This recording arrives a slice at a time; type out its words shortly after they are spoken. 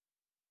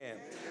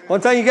One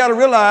thing you got to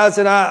realize,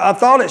 and I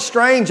thought it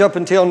strange up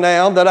until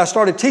now that I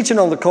started teaching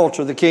on the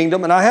culture of the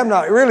kingdom, and I have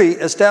not really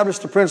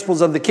established the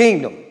principles of the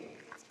kingdom.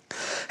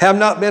 Have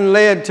not been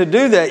led to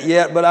do that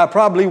yet, but I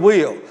probably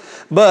will.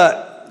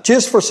 But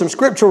just for some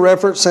scriptural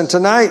reference, and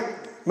tonight,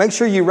 make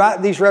sure you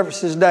write these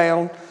references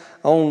down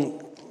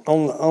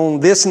on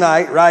this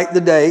night, write the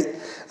date.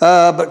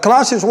 But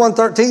Colossians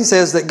 1:13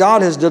 says that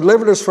God has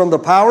delivered us from the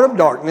power of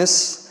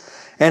darkness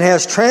and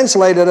has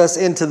translated us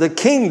into the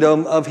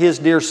kingdom of His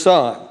dear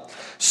Son.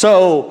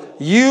 So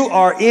you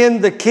are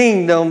in the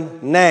kingdom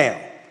now.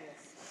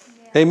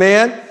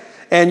 Amen?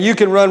 And you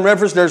can run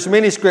reference. There's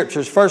many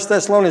scriptures. 1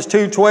 Thessalonians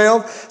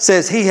 2:12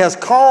 says He has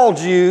called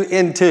you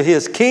into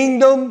His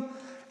kingdom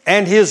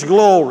and His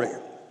glory.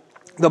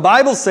 The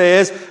Bible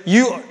says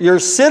your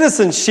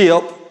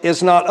citizenship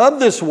is not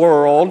of this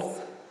world,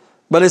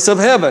 but it's of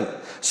heaven.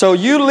 So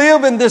you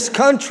live in this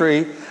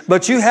country,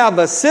 but you have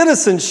a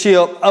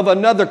citizenship of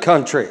another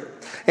country.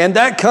 And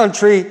that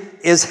country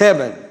is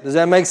heaven. Does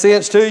that make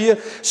sense to you?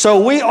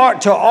 So we are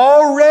to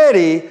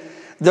already,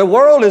 the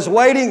world is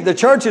waiting, the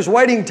church is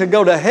waiting to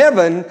go to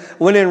heaven,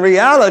 when in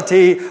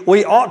reality,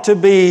 we ought to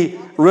be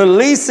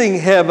releasing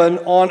heaven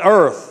on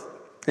earth.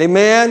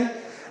 Amen?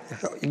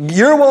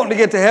 You're wanting to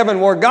get to heaven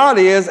where God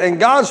is, and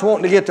God's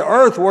wanting to get to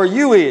earth where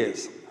you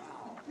is.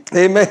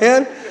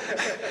 Amen?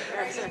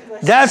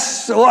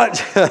 That's what,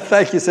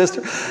 thank you,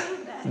 sister.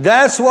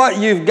 That's what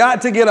you've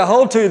got to get a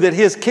hold to, that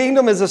His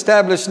kingdom is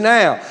established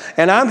now.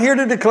 And I'm here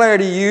to declare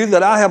to you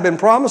that I have been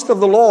promised of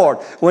the Lord,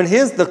 when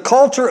the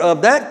culture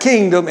of that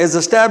kingdom is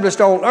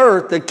established on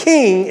earth, the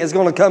king is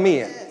going to come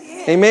in.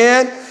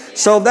 Amen?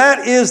 So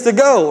that is the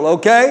goal,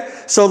 okay?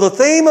 So the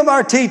theme of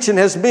our teaching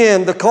has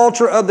been the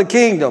culture of the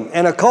kingdom.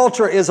 And a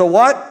culture is a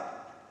what?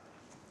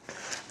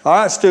 All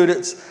right,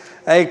 students.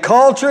 A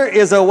culture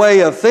is a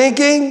way of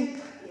thinking,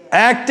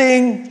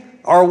 acting,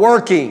 or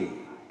working.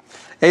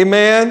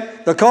 Amen.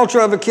 The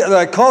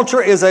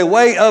culture is a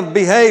way of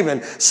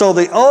behaving. So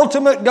the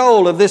ultimate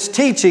goal of this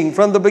teaching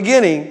from the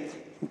beginning,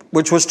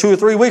 which was 2 or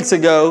 3 weeks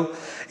ago,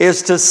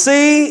 is to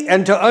see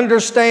and to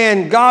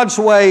understand God's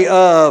way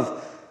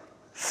of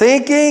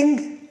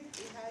thinking,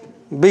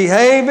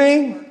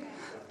 behaving,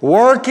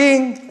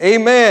 working.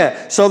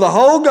 Amen. So the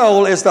whole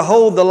goal is to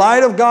hold the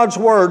light of God's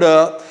Word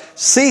up,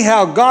 see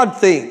how God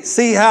thinks,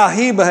 see how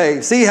He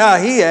behaves, see how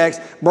He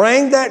acts,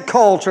 bring that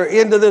culture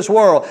into this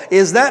world.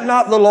 Is that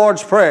not the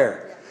Lord's Prayer?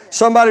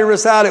 Somebody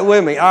recite it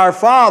with me. Our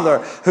Father,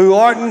 who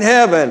art in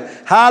heaven,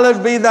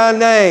 hallowed be Thy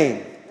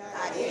name.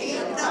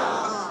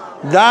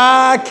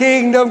 Thy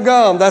kingdom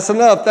come. That's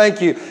enough.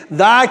 Thank you.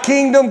 Thy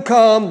kingdom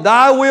come.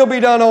 Thy will be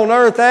done on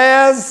earth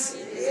as...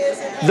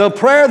 The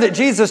prayer that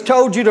Jesus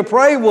told you to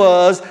pray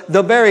was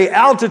the very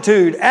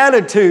altitude,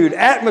 attitude,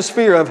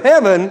 atmosphere of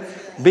heaven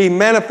be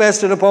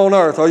manifested upon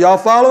earth. Are y'all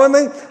following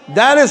me?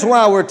 That is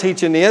why we're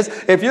teaching this.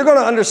 If you're going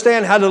to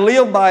understand how to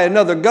live by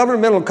another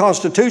governmental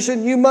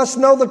constitution, you must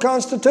know the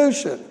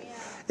Constitution.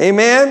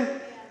 Amen?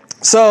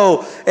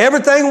 So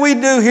everything we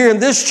do here in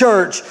this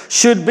church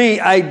should be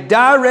a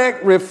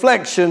direct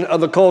reflection of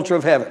the culture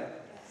of heaven.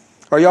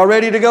 Are y'all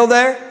ready to go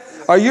there?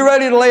 Are you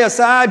ready to lay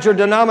aside your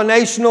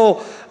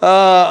denominational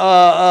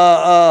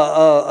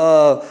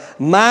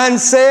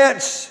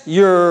mindsets,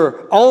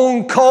 your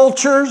own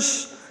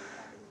cultures,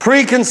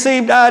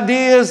 preconceived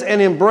ideas,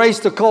 and embrace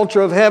the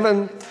culture of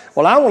heaven?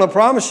 Well, I want to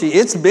promise you,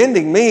 it's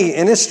bending me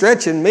and it's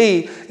stretching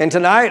me. And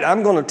tonight,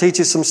 I'm going to teach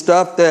you some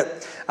stuff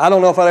that I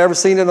don't know if I've ever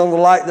seen it on the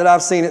light that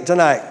I've seen it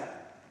tonight.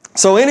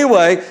 So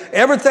anyway,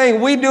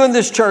 everything we do in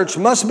this church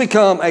must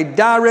become a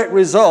direct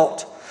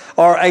result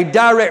or a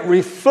direct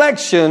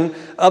reflection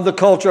of the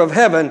culture of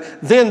heaven.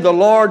 Then the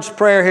Lord's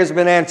Prayer has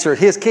been answered.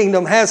 His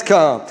kingdom has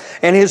come,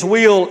 and His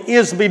will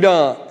is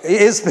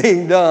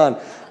being done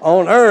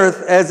on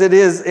earth as it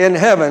is in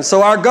heaven.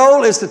 So our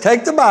goal is to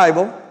take the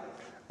Bible,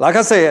 like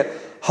I said,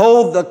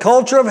 hold the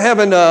culture of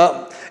heaven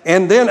up,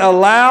 and then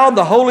allow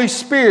the Holy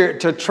Spirit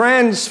to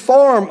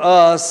transform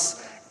us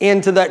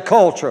into that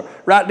culture.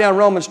 Write down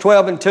Romans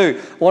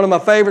 12:2, one of my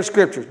favorite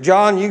scriptures.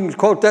 John, you can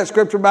quote that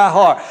scripture by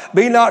heart.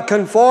 Be not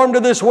conformed to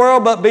this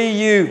world, but be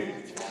you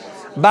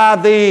by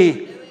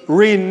the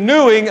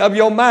renewing of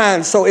your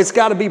mind. So it's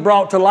got to be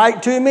brought to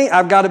light to me.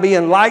 I've got to be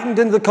enlightened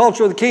into the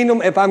culture of the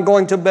kingdom if I'm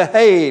going to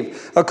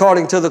behave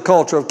according to the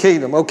culture of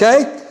kingdom.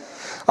 Okay?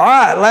 All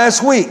right,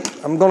 last week,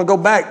 I'm going to go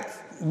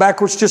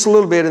backwards just a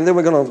little bit, and then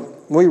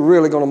we're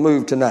really going to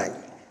move tonight.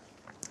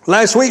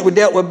 Last week we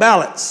dealt with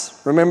balance.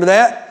 Remember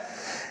that?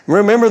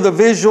 Remember the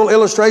visual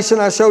illustration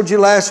I showed you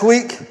last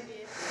week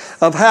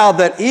of how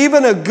that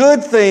even a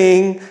good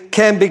thing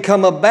can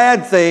become a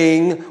bad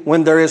thing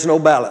when there is no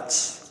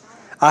balance.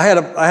 I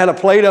had a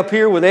plate up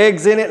here with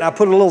eggs in it, and I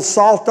put a little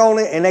salt on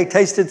it, and they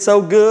tasted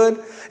so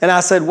good. And I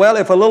said, well,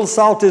 if a little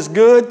salt is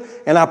good,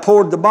 and I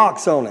poured the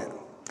box on it.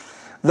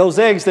 Those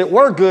eggs that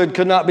were good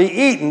could not be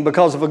eaten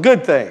because of a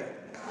good thing.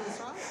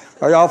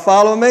 Are y'all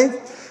following me?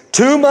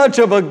 Too much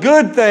of a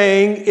good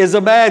thing is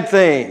a bad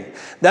thing.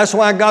 That's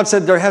why God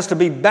said there has to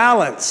be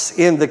balance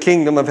in the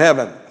kingdom of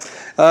heaven.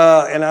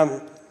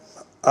 And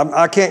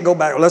I can't go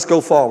back. Let's go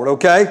forward,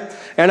 okay?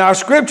 And our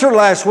scripture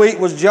last week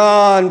was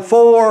John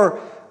 4,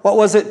 what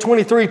was it,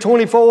 23,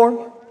 24?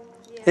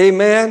 Yeah.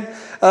 Amen.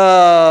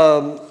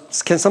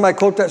 Can somebody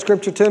quote that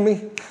scripture to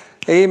me?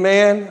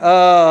 Amen.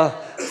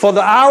 For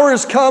the hour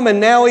is come and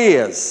now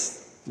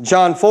is.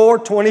 John 4,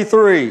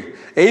 23.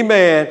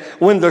 Amen.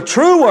 When the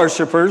true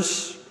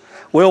worshipers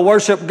will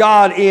worship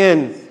God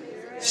in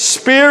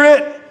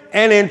spirit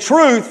and in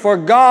truth, for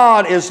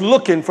God is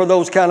looking for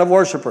those kind of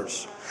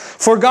worshipers.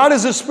 For God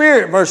is a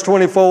spirit, verse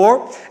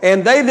 24,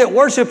 and they that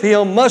worship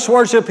Him must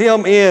worship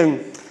Him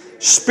in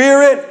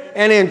spirit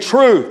and in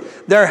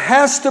truth. There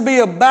has to be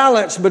a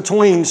balance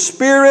between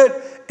spirit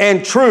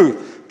and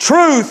truth.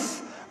 Truth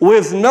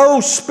with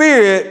no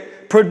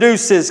spirit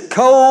produces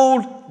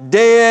cold,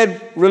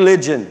 dead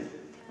religion.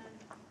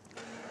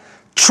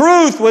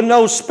 Truth with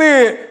no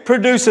spirit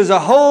produces a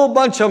whole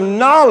bunch of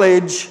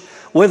knowledge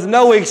with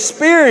no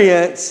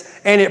experience,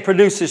 and it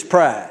produces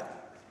pride.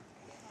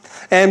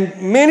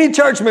 And many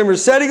church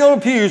members sitting on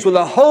the pews with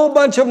a whole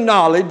bunch of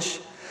knowledge,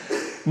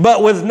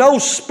 but with no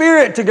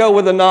spirit to go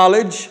with the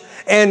knowledge,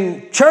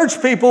 and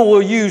church people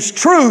will use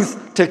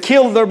truth to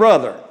kill their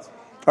brother.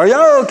 Are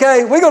y'all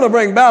okay? We're going to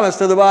bring balance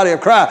to the body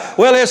of Christ.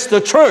 Well, it's the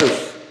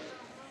truth.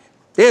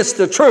 It's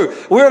the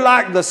truth. We're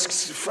like the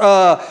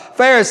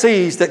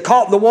Pharisees that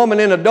caught the woman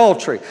in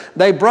adultery.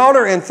 They brought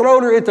her and threw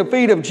her at the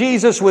feet of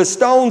Jesus with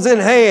stones in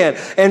hand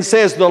and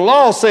says, the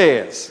law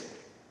says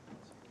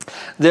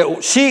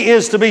that she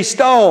is to be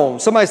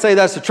stoned. Somebody say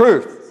that's the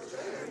truth.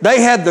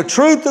 They had the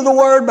truth of the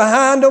word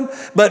behind them,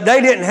 but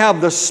they didn't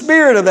have the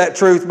spirit of that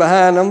truth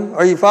behind them.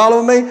 Are you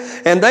following me?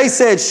 And they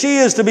said she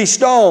is to be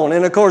stoned.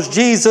 And of course,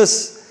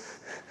 Jesus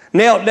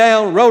knelt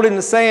down, wrote in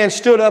the sand,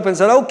 stood up and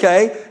said,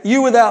 okay,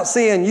 you without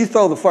sin, you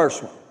throw the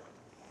first one.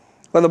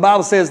 Well, the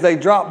Bible says they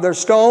dropped their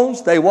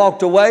stones. They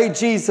walked away.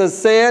 Jesus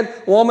said,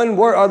 woman,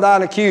 where are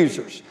thine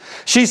accusers?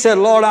 She said,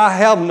 Lord, I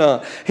have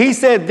none. He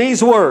said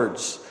these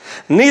words,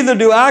 neither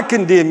do I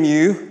condemn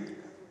you.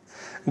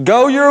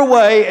 Go your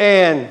way.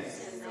 And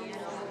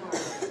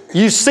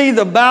you see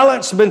the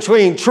balance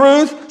between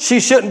truth. She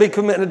shouldn't be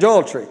committing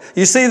adultery.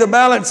 You see the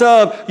balance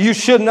of you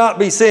should not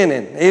be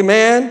sinning.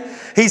 Amen.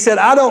 He said,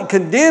 I don't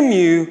condemn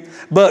you,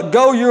 but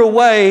go your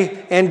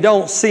way and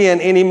don't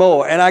sin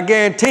anymore. And I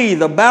guarantee you,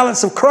 the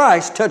balance of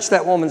Christ touched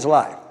that woman's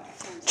life.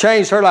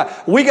 Changed her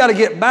life. We got to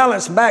get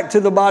balance back to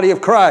the body of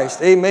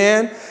Christ.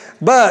 Amen.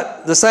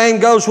 But the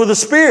same goes with the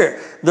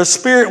Spirit. The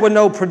Spirit with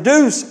no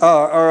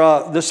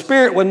the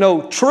Spirit with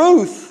no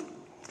truth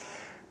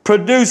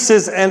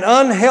produces an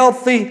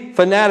unhealthy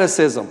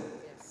fanaticism.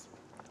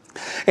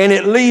 And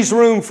it leaves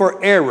room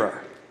for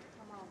error.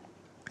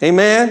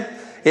 Amen.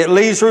 It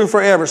leaves room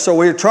for error. So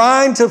we're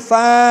trying to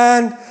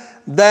find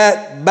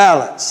that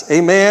balance.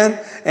 Amen.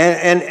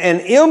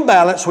 And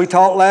imbalance, we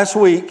talked last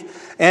week,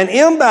 and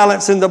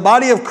imbalance in the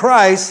body of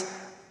Christ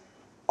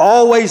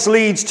always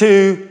leads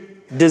to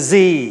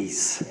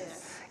disease.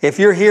 If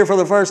you're here for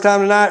the first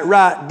time tonight,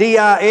 write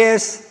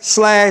DIS/EASE,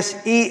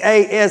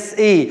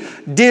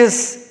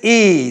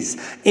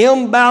 dis-ease.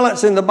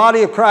 Imbalance in the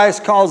body of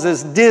Christ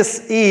causes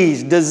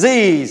dis-ease,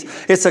 disease.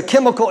 It's a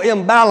chemical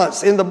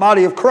imbalance in the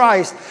body of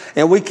Christ,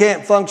 and we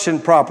can't function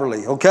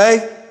properly,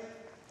 okay?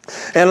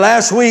 And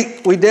last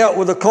week, we dealt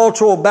with the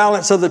cultural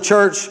balance of the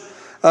church.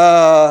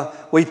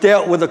 We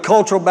dealt with the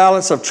cultural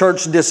balance of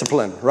church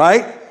discipline,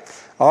 right?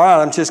 All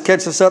right, I'm just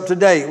catching us up to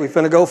date. We're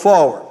going to go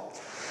forward.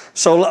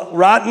 So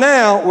right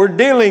now, we're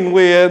dealing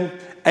with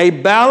a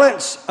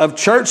balance of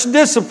church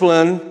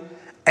discipline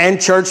and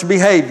church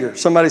behavior.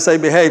 Somebody say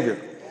behavior.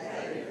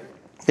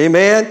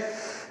 Amen.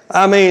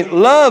 I mean,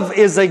 love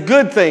is a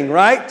good thing,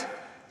 right?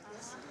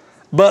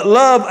 But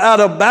love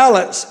out of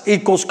balance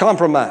equals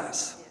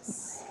compromise.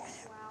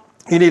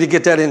 You need to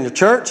get that in your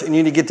church, and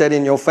you need to get that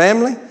in your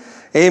family.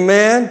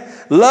 Amen.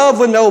 Love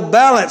with no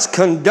balance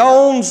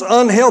condones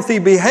unhealthy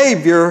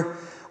behavior,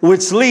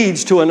 which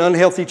leads to an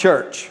unhealthy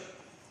church.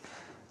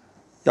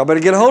 Y'all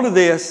better get a hold of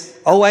this.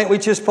 Oh, ain't we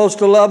just supposed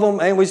to love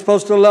them? Ain't we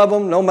supposed to love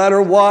them no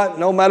matter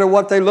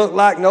what they look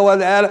like? No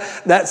other.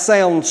 That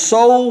sounds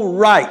so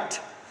right.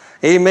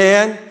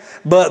 Amen.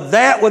 But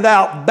that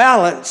without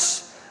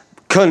balance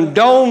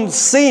condones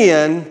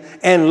sin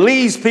and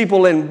leaves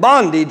people in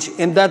bondage,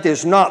 and that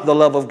is not the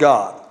love of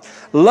God.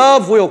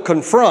 Love will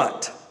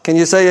confront. Can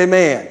you say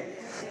amen?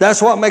 That's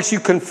what makes you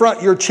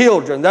confront your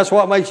children. That's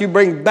what makes you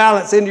bring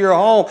balance into your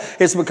home.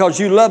 It's because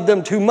you love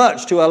them too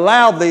much to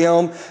allow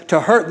them to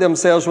hurt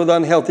themselves with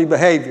unhealthy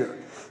behavior.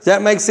 Does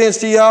that make sense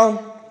to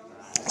y'all?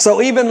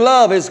 So even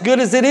love, as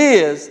good as it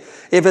is,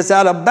 if it's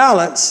out of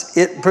balance,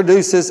 it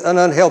produces an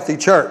unhealthy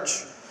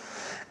church.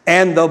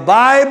 And the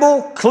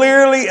Bible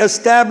clearly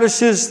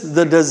establishes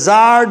the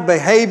desired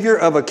behavior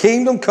of a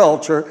kingdom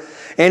culture,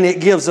 and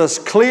it gives us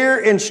clear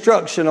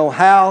instruction on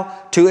how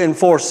to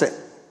enforce it.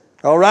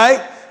 All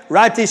right?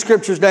 Write these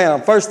scriptures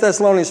down. 1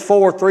 Thessalonians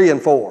 4, 3 and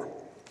 4.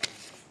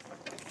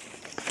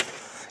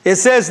 It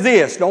says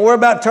this. Don't worry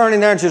about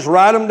turning there. Just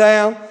write them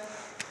down.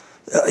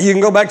 You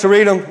can go back to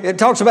read them. It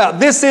talks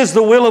about this is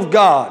the will of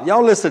God.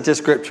 Y'all listen to this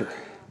scripture.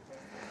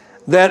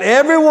 That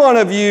every one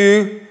of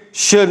you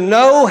should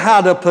know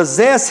how to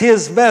possess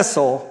his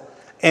vessel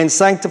in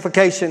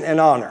sanctification and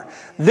honor.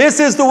 This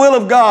is the will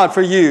of God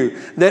for you,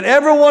 that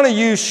every one of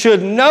you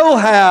should know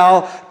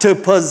how to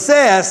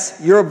possess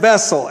your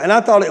vessel. And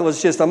I thought it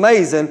was just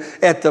amazing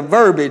at the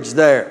verbiage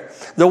there.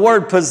 The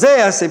word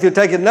possess, if you're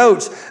taking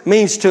notes,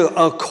 means to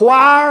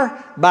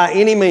acquire by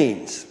any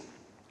means.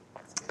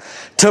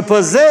 To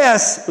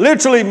possess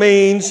literally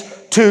means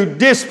to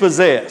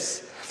dispossess.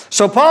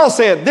 So Paul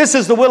said, this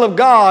is the will of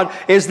God,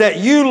 is that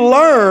you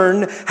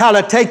learn how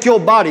to take your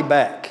body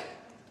back.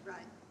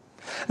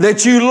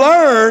 That you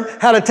learn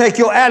how to take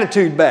your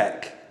attitude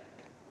back.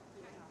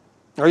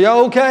 Are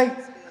y'all okay?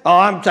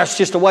 Oh, that's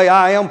just the way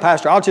I am,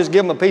 Pastor. I'll just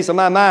give them a piece of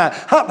my mind.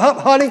 Hup, hup,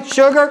 honey,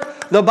 sugar.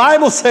 The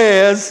Bible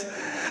says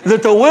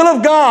that the will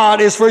of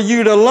God is for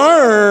you to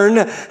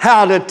learn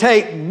how to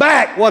take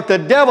back what the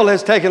devil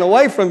has taken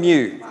away from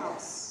you.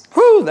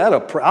 Whew,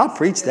 I'll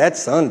preach that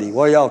Sunday.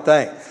 What do y'all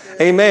think?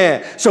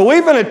 Amen. So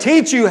we're going to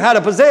teach you how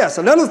to possess.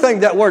 Another thing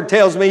that word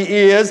tells me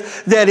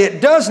is that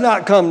it does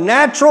not come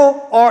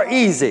natural or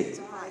easy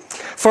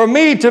for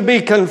me to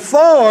be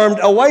conformed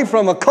away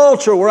from a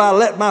culture where I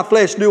let my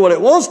flesh do what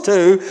it wants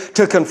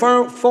to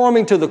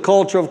conforming to the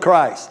culture of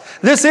Christ.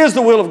 This is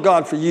the will of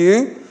God for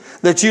you,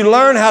 that you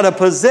learn how to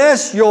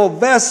possess your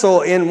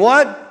vessel in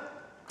what?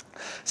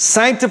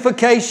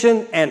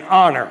 Sanctification and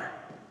honor.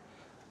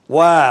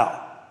 Wow.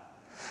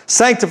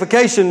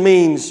 Sanctification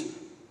means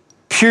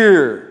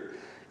pure.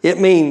 It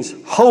means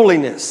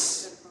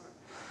holiness.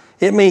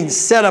 It means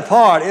set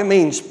apart. It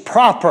means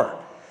proper.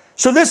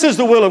 So this is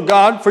the will of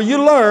God, for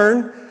you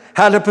learn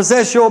how to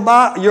possess your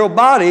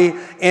body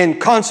in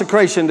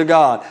consecration to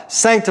God,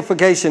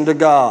 sanctification to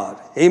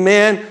God,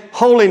 amen,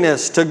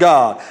 holiness to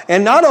God.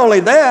 And not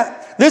only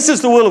that, this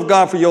is the will of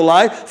God for your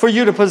life, for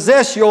you to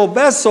possess your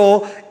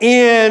vessel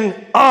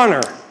in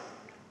honor.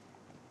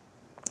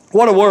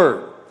 What a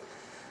word.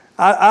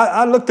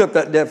 I looked up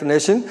that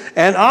definition,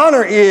 and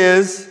honor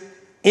is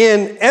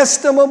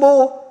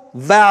inestimable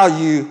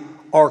value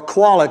or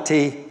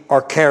quality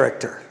or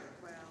character.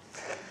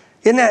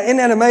 Isn't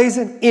that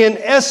amazing?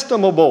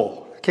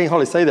 Inestimable. I can't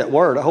hardly say that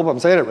word. I hope I'm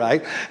saying it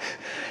right.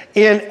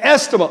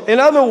 Inestimable. In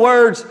other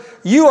words,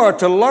 you are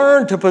to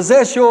learn to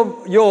possess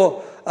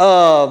your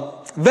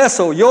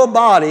vessel, your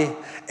body,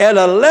 at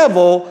a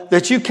level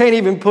that you can't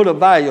even put a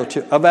value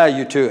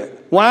to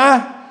it.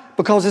 Why?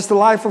 Because it's the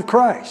life of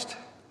Christ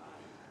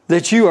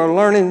that you are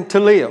learning to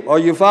live. Are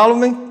you following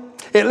me?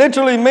 It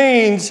literally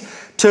means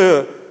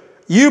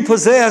you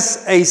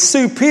possess a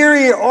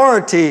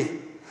superiority,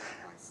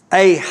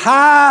 a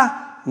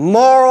high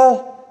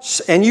moral,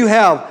 and you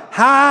have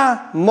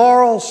high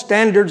moral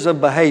standards of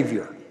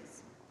behavior.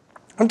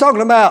 I'm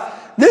talking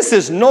about this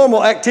is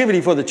normal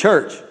activity for the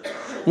church.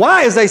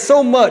 Why is there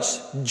so much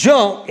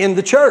junk in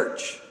the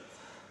church?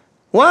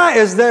 Why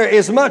is there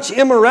as much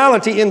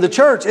immorality in the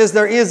church as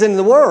there is in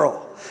the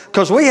world?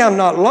 Because we have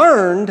not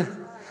learned.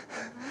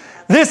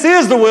 This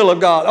is the will of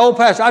God. Oh,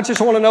 Pastor, I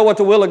just want to know what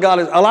the will of God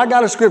is. Oh, I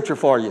got a scripture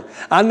for you.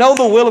 I know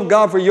the will of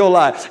God for your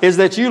life is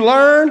that you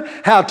learn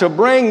how to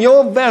bring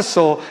your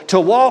vessel to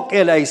walk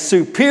at a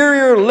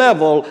superior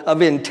level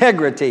of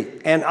integrity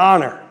and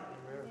honor.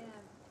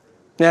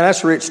 Now,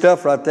 that's rich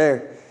stuff right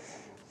there.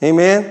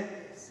 Amen?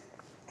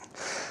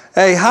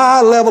 A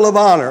high level of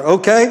honor,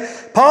 okay?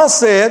 Paul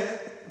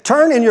said,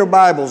 turn in your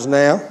Bibles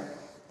now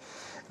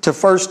to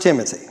 1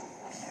 Timothy.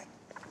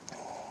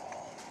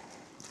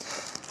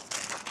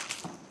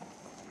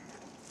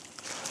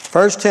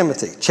 1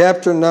 Timothy,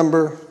 chapter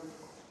number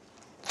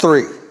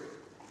 3.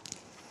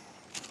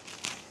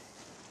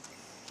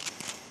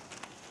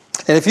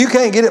 And if you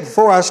can't get it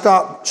before I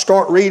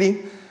start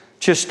reading,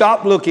 just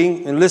stop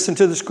looking and listen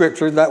to the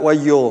scripture. That way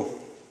you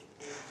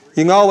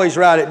can always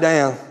write it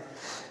down.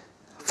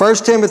 1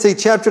 Timothy,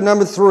 chapter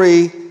number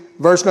 3,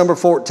 verse number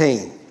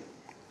 14.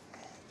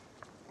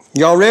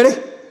 Y'all ready?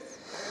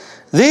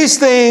 These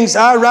things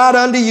I write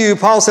unto you.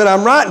 Paul said,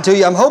 I'm writing to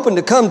you. I'm hoping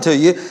to come to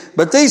you.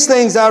 But these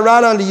things I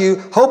write unto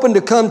you, hoping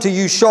to come to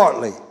you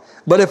shortly.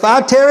 But if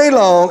I tarry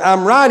long,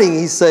 I'm writing,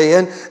 he's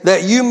saying,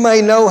 that you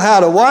may know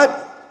how to what?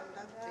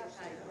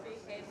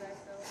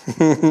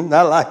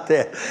 I like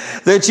that.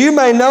 That you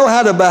may know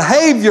how to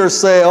behave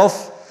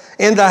yourself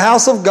in the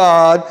house of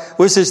God,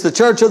 which is the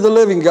church of the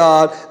living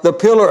God, the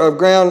pillar and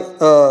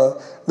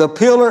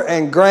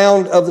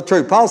ground of the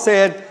truth. Paul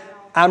said,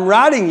 I'm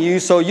writing you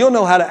so you'll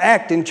know how to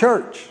act in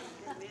church.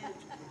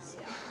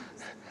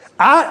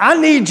 I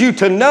need you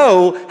to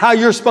know how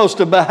you're supposed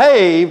to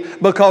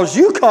behave because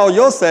you call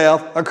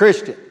yourself a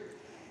Christian.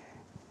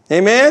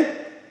 Amen?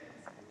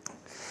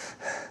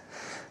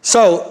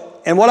 So,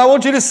 and what I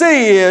want you to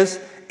see is,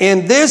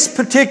 in this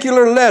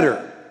particular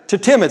letter to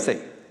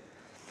Timothy,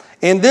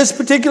 in this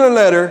particular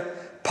letter,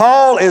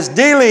 Paul is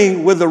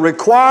dealing with the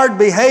required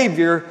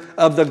behavior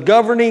of the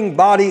governing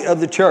body of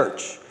the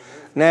church.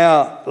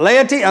 Now,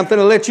 laity, I'm going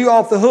to let you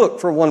off the hook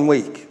for 1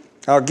 week.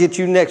 I'll get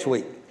you next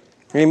week.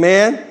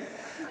 Amen?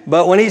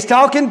 But when he's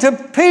talking to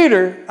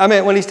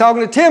when he's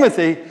talking to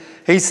Timothy,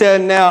 he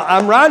said, now,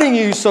 I'm writing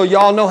you so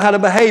y'all know how to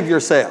behave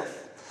yourself.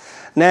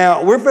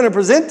 Now, we're going to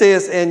present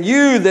this, and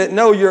you that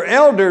know your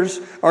elders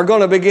are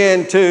going to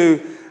begin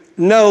to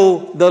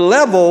know the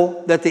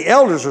level that the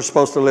elders are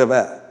supposed to live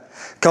at.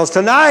 Because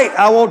tonight,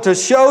 I want to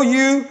show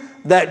you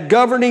that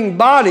governing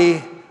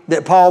body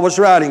that Paul was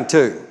writing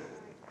to,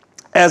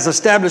 as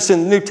established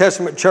in the New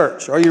Testament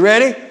church. Are you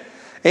ready?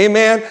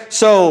 Amen.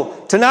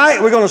 So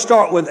tonight, we're going to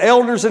start with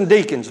elders and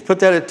deacons. Put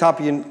that at the top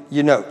of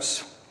your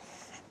notes.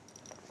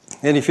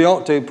 And if you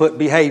want to, put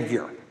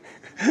behavior.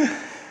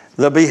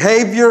 The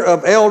behavior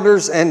of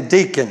elders and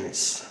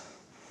deacons.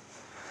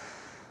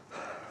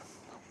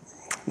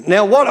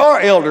 Now, what are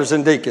elders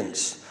and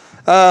deacons?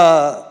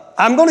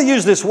 I'm going to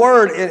use this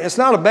word. It's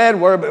not a bad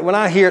word, but when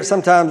I hear it,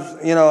 sometimes,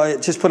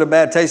 it just put a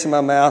bad taste in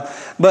my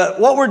mouth. But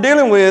what we're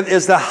dealing with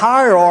is the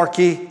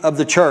hierarchy of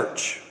the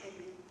church.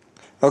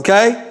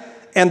 Okay?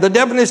 And the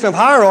definition of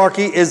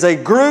hierarchy is a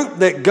group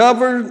that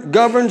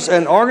governs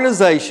an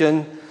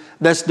organization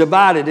that's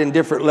divided in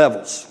different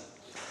levels.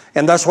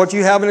 And that's what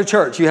you have in a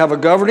church. You have a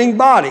governing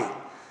body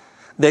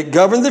that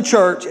governs the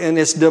church, and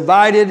it's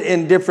divided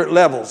in different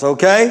levels,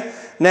 okay?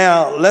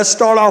 Now, let's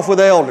start off with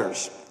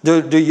elders.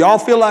 Do y'all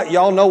feel like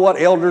y'all know what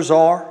elders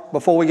are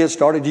before we get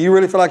started? Do you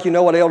really feel like you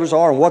know what elders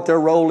are and what their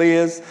role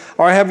is?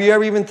 Or have you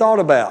ever even thought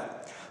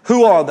about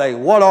who are they?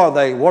 What are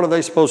they? What are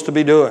they supposed to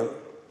be doing?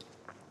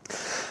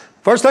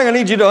 First thing I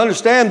need you to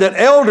understand that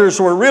elders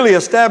were really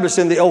established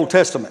in the Old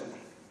Testament.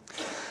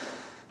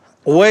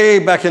 Way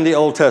back in the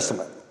Old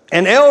Testament.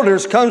 And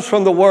elders comes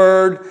from the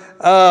word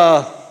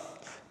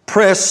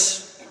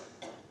pres.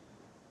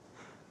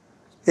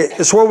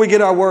 It's where we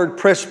get our word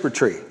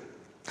presbytery.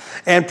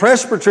 And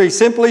presbytery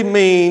simply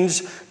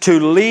means to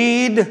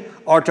lead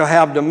or to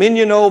have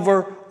dominion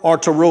over or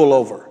to rule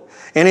over.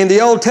 And in the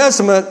Old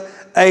Testament,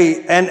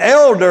 an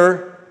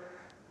elder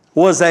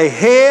was a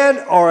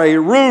head or a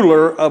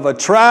ruler of a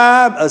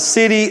tribe, a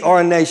city,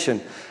 or a nation.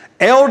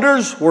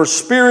 Elders were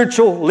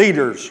spiritual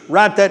leaders.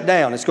 Write that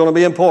down. It's going to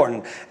be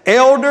important.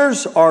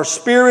 Elders are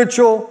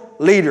spiritual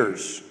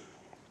leaders.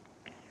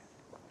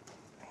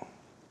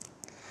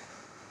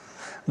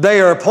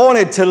 They are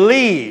appointed to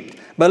lead.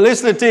 But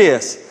listen to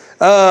this.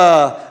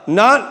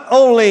 Not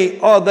only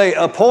are they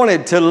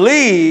appointed to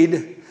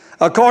lead,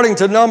 according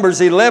to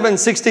Numbers 11,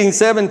 16,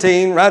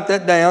 17, write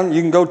that down.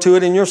 You can go to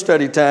it in your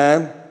study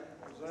time.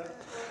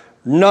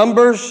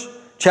 Numbers,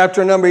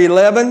 chapter number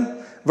 11.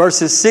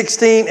 Verses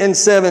 16 and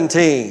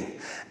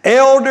 17.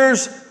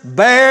 Elders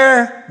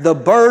bear the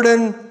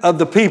burden of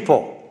the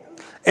people.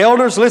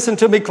 Elders, listen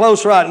to me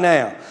close right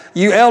now.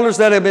 You elders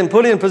that have been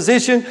put in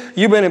position,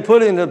 you've been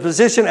put in a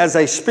position as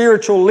a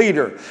spiritual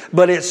leader.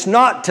 But it's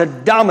not to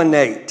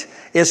dominate.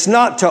 It's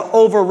not to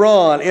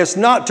overrun. It's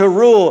not to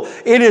rule.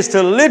 It is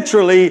to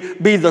literally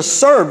be the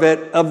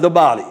servant of the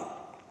body.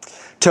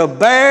 To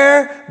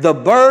bear the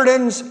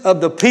burdens of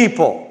the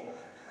people.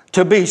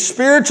 To be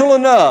spiritual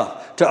enough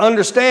to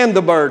understand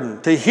the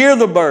burden, to hear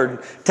the burden,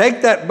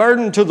 take that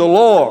burden to the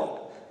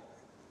Lord.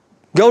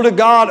 Go to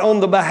God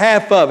on the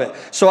behalf of it.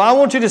 So I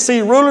want you to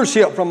see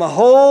rulership from a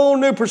whole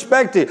new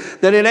perspective,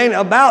 that it ain't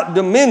about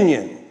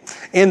dominion.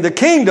 In the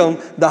kingdom,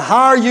 the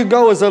higher you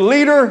go as a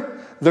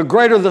leader, the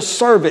greater the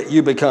servant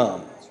you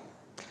become.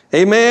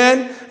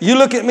 Amen? You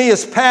look at me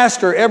as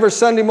pastor every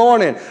Sunday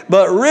morning,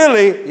 but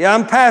really,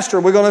 I'm pastor,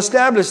 we're going to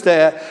establish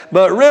that,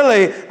 but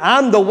really,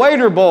 I'm the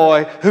waiter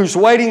boy who's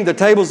waiting the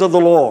tables of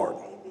the Lord.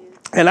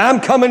 And I'm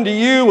coming to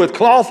you with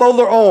cloth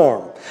over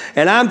arm.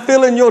 And I'm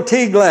filling your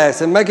tea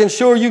glass and making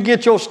sure you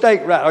get your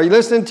steak right. Are you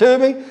listening to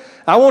me?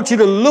 I want you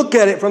to look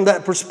at it from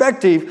that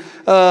perspective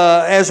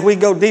as we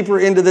go deeper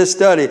into this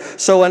study.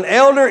 So an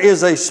elder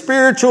is a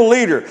spiritual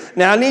leader.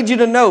 Now I need you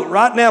to note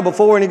right now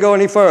before we go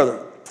any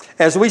further.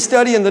 As we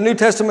study in the New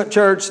Testament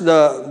church,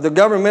 the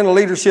governmental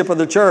leadership of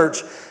the church,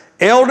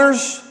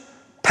 elders,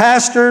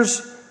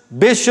 pastors,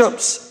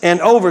 bishops,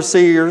 and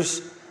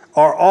overseers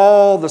are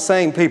all the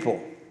same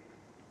people.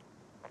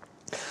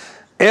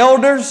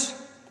 Elders,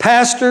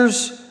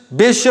 pastors,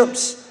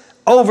 bishops,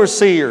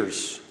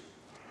 overseers.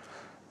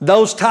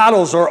 Those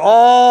titles are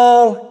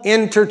all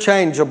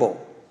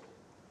interchangeable.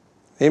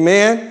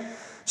 Amen?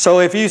 So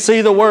if you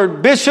see the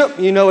word bishop,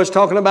 you know it's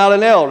talking about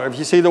an elder. If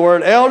you see the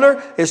word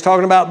elder, it's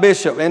talking about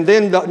bishop. And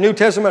then the New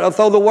Testament will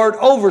throw the word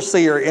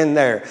overseer in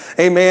there.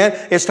 Amen?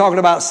 It's talking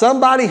about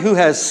somebody who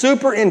has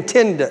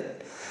superintendent.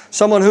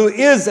 Someone who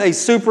is a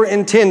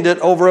superintendent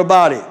over a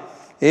body.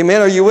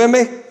 Amen? Are you with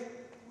me?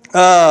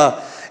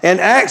 In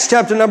Acts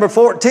chapter number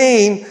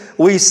 14,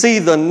 we see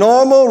the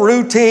normal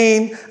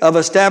routine of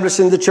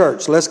establishing the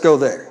church. Let's go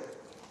there.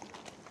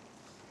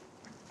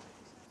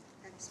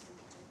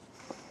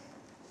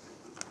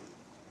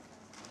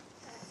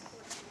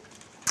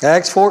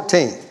 Acts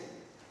 14.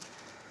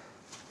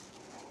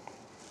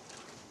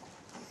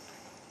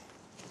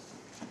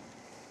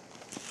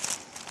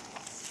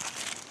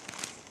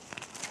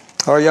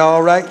 Are y'all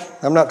all right?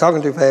 I'm not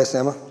talking too fast,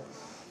 am I?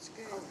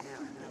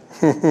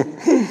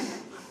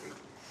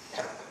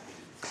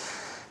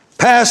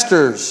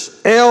 Pastors,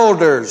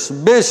 elders,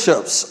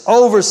 bishops,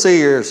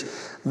 overseers,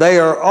 they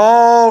are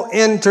all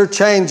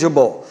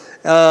interchangeable.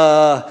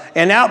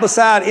 And out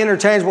beside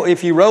interchangeable,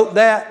 if you wrote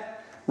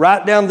that,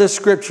 write down this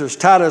scriptures,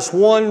 Titus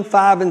 1,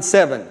 5, and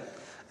 7.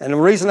 And the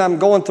reason I'm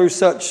going through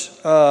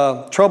such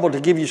trouble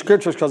to give you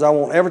scriptures because I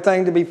want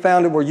everything to be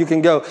founded where you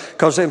can go.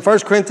 Because in 1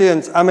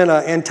 Corinthians,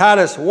 in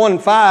Titus 1,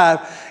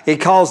 5,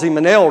 it calls him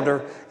an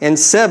elder. In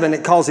 7,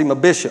 it calls him a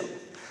bishop.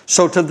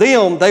 So to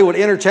them, they would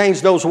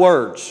interchange those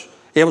words.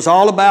 It was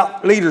all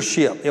about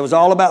leadership. It was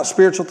all about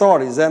spiritual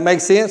authority. Does that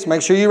make sense?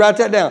 Make sure you write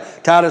that down.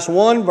 Titus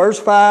 1, verse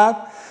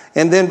 5,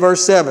 and then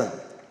verse 7.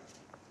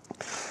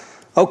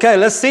 Okay,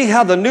 let's see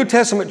how the New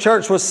Testament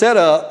church was set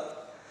up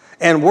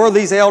and where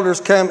these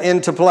elders come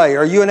into play.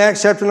 Are you in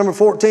Acts chapter number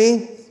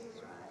 14?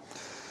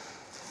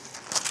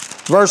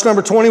 Verse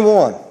number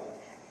 21.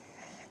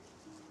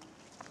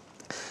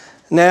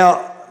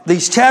 Now,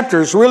 these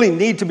chapters really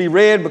need to be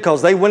read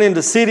because they went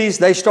into cities,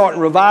 they start in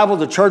revival,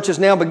 the church is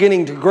now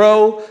beginning to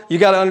grow. You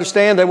got to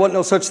understand there wasn't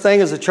no such thing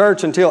as a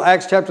church until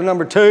Acts chapter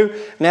number 2.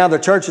 Now the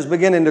church is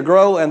beginning to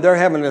grow and they're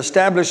having an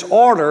established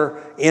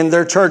order in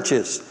their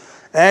churches.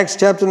 Acts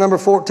chapter number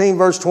 14,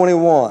 verse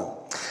 21.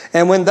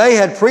 And when they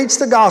had preached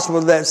the gospel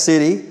of that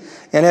city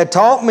and had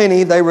taught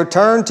many, they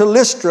returned to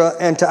Lystra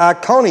and to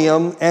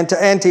Iconium and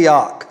to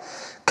Antioch,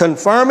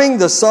 confirming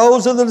the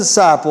souls of the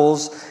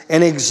disciples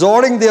and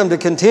exhorting them to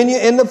continue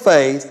in the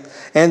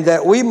faith, and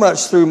that we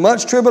must through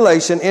much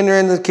tribulation enter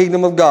into the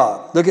kingdom of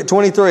God. Look at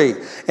 23.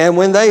 And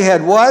when they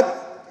had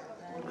what?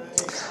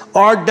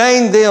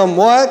 Ordained them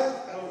what?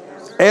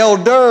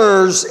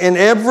 Elders in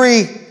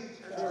every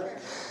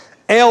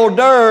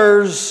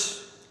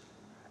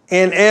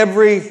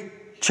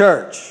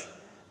church.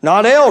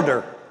 Not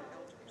elder.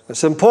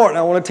 It's important.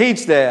 I want to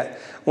teach that.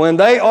 When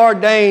they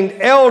ordained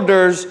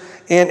elders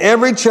in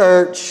every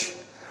church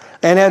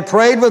and had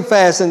prayed with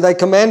fasting, they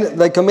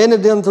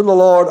commended them to the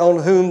Lord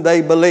on whom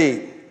they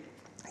believed.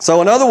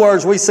 So in other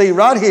words, we see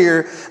right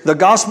here, the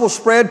gospel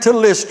spread to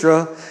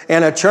Lystra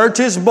and a church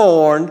is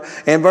born.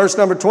 And verse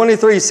number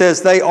 23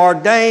 says they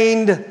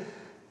ordained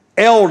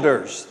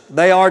elders.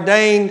 They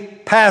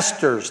ordained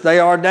pastors. They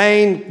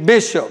ordained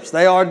bishops.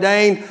 They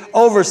ordained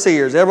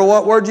overseers. Ever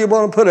what word you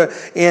want to put it?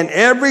 In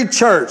every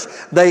church,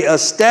 they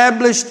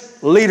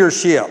established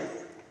leadership.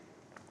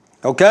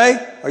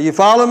 Okay? Are you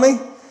following me?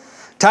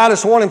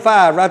 Titus 1 and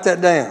 5, write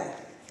that down.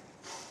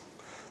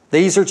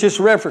 These are just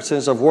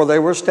references of where they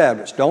were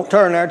established. Don't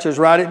turn there, just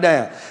write it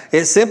down.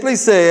 It simply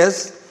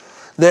says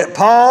that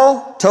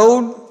Paul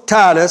told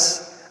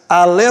Titus,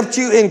 I left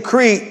you in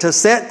Crete to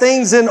set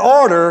things in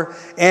order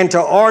and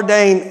to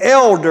ordain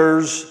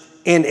elders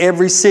in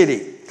every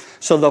city.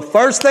 So the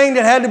first thing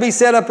that had to be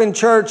set up in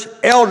church,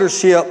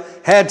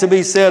 eldership had to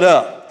be set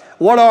up.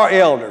 What are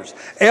elders?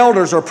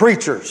 Elders are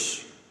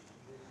preachers.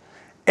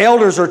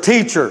 Elders are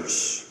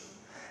teachers.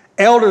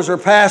 Elders are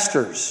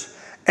pastors.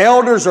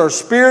 Elders are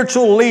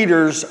spiritual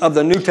leaders of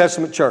the New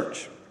Testament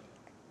church.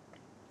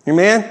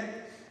 Amen?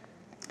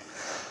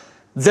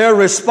 Their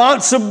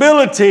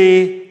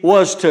responsibility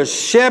was to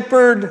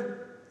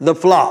shepherd the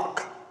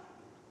flock.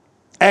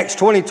 Acts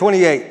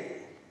 20:28.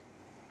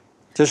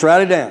 Just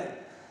write it down.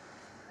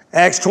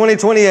 Acts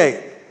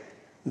 20:28.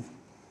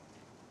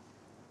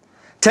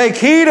 Take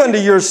heed unto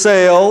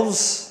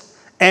yourselves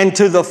and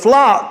to the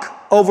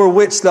flock over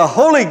which the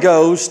Holy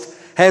Ghost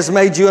has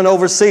made you an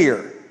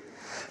overseer,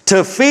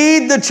 to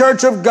feed the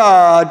church of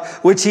God,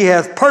 which he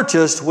hath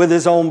purchased with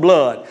his own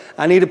blood.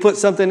 I need to put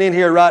something in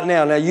here right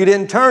now. Now, you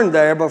didn't turn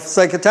there, but for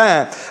sake of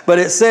time. But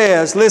it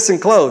says, listen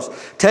close,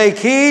 take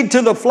heed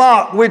to the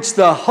flock which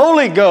the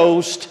Holy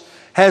Ghost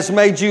has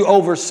made you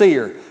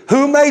overseer.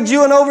 Who made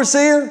you an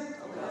overseer?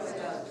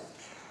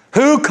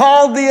 Who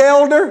called the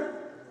elder?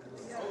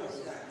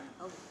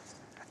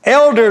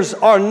 Elders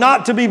are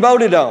not to be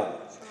voted on.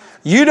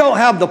 You don't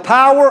have the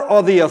power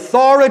or the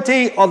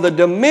authority or the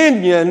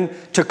dominion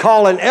to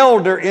call an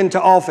elder into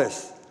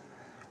office.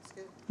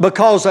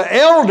 Because an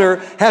elder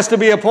has to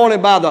be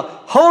appointed by the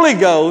Holy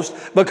Ghost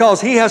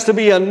because he has to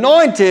be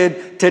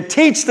anointed to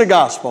teach the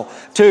gospel,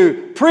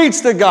 to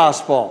preach the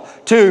gospel,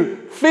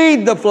 to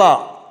feed the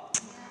flock.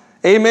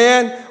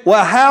 Amen?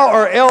 Well, how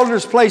are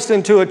elders placed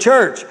into a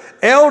church?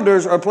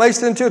 Elders are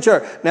placed into a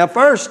church. Now,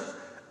 first,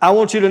 I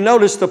want you to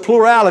notice the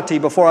plurality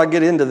before I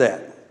get into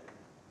that.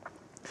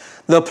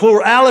 The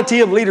plurality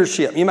of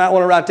leadership. You might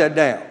want to write that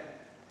down.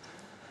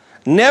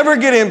 Never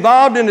get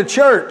involved in a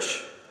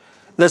church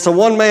that's a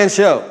one-man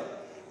show.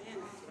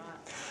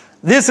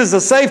 This is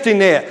a safety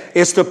net.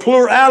 It's the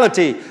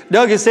plurality.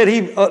 Doug has said,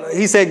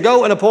 he said,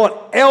 go and appoint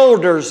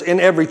elders in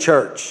every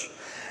church.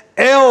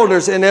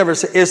 Elders in every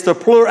church. It's the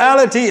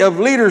plurality of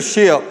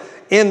leadership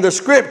in the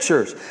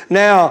scriptures.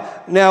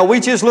 Now we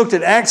just looked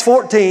at Acts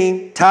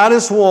 14,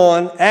 Titus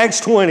 1,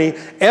 Acts 20.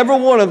 Every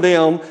one of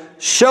them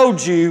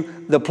showed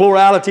you the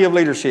plurality of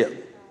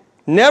leadership.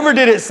 Never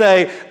did it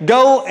say,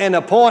 go and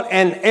appoint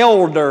an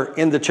elder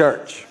in the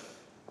church.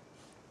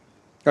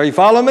 Are you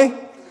following me?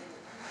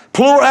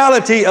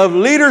 Plurality of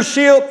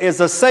leadership is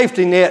a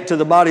safety net to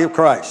the body of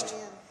Christ.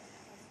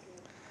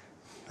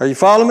 Are you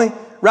following me?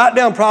 Write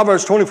down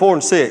Proverbs 24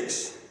 and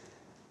 6.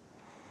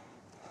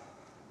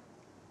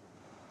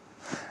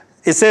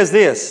 It says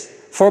this,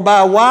 For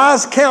by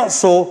wise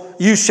counsel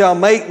you shall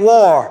make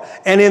war,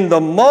 and in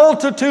the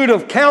multitude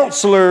of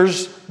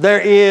counselors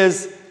there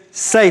is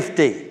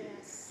safety.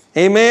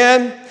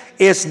 Amen?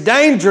 It's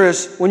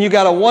dangerous when you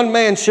got a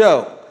one-man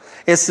show.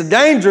 It's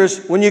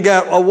dangerous when you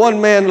got a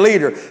one-man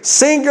leader.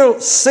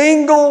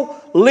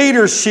 Single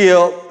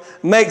leadership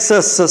makes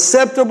us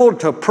susceptible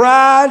to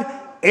pride,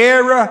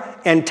 error,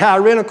 and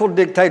tyrannical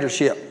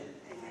dictatorship.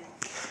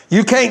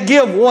 You can't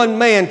give one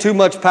man too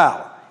much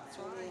power.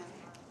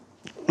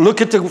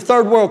 Look at the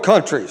third world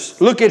countries.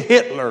 Look at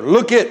Hitler.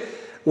 Look at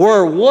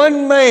where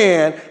one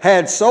man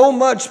had so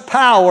much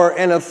power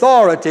and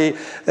authority.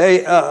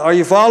 Are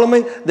you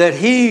following me? That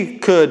he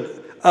could,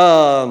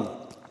 that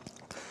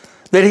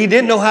he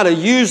didn't know how to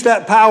use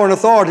that power and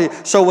authority.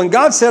 So when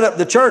God set up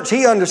the church,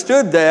 he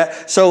understood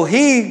that. So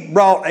he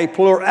brought a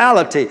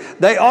plurality.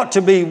 They ought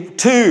to be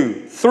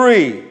 2,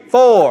 3,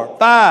 4,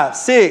 5,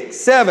 6,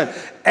 7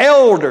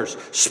 elders,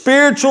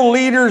 spiritual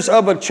leaders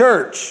of a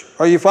church.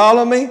 Are you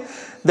following me?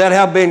 That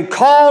have been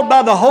called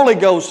by the Holy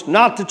Ghost,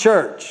 not the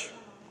church.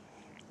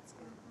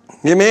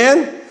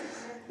 Amen?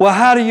 Well,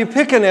 how do you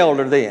pick an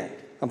elder then?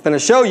 I'm going to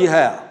show you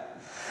how.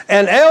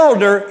 An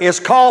elder is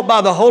called by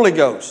the Holy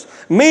Ghost,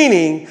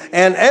 meaning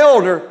an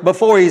elder,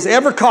 before he's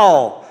ever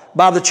called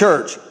by the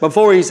church,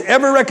 before he's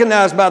ever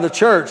recognized by the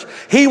church,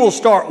 he will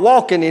start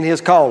walking in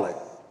his calling.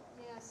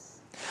 Yes.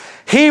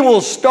 He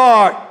will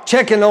start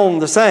checking on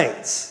the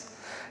saints.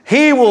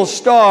 He will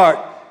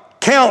start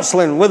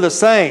counseling with the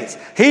saints.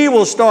 He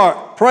will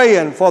start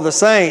praying for the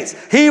saints.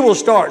 He will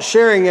start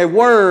sharing a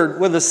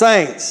word with the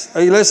saints.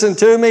 Are you listening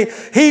to me?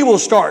 He will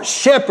start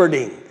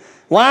shepherding.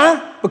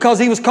 Why? Because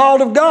he was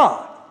called of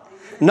God,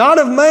 not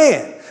of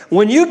man.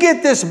 When you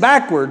get this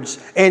backwards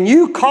and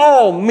you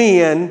call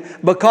men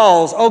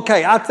because,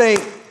 okay,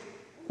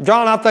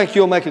 John, I think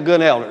you'll make a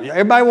good elder.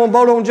 Everybody want to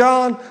vote on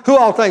John? Who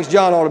all thinks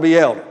John ought to be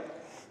elder?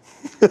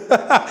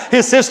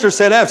 His sister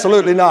said,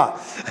 absolutely not.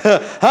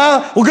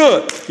 Huh? Well,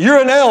 good. You're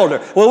an elder.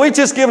 Well, we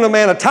just given a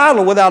man a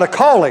title without a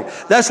calling.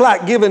 That's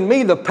like giving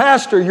me, the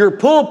pastor, your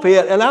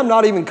pulpit, and I'm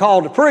not even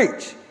called to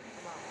preach.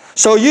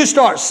 So you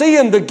start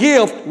seeing the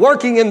gift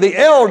working in the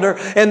elder,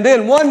 and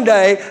then one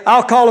day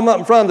I'll call him up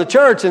in front of the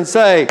church and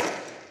say,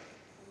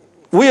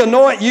 we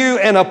anoint you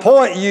and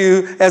appoint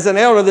you as an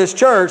elder of this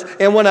church.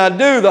 And when I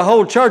do, the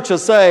whole church will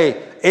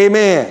say,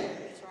 amen.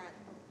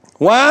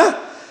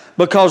 Why?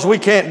 Because we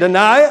can't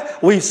deny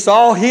it. We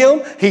saw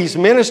him. He's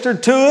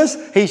ministered to us.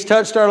 He's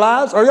touched our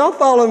lives. Are y'all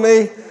following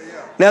me?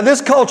 Now,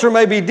 this culture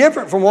may be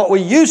different from what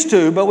we used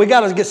to, but we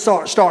got to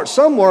start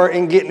somewhere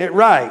in getting it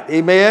right.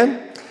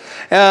 Amen?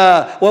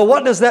 Well,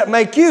 what does that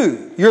make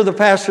you? You're the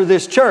pastor of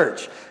this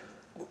church.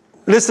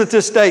 Listen to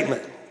this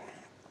statement.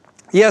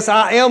 Yes,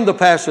 I am the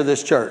pastor of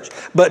this church,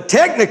 but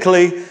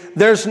technically,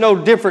 there's no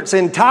difference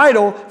in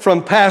title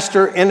from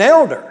pastor and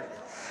elder.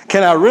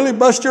 Can I really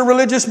bust your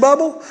religious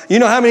bubble? You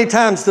know how many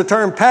times the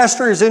term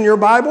pastor is in your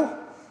Bible?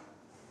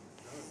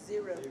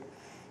 0.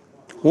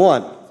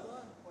 1.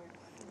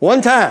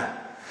 One time.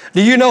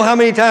 Do you know how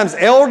many times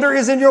elder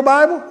is in your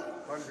Bible?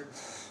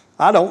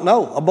 I don't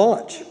know. A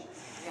bunch.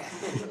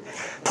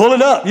 Pull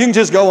it up. You can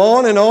just go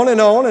on and on and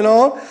on and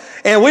on.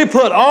 And we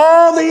put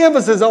all the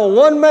emphasis on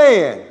one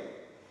man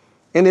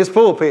in this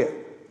pulpit.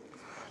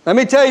 Let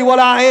me tell you what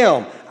I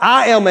am.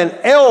 I am an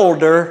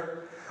elder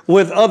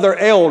with other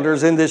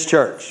elders in this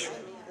church.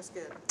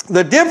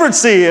 The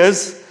difference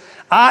is,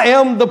 I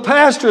am the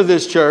pastor of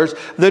this church.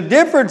 The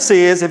difference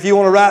is, if you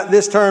want to write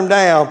this term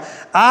down,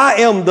 I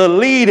am the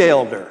lead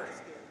elder.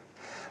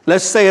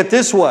 Let's say it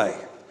this way.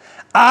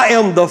 I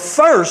am the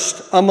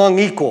first among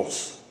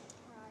equals.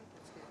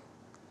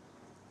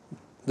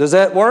 Does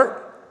that work?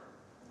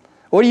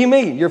 What do you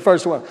mean, you're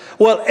first one?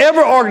 Well,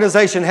 every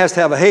organization has to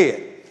have a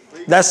head.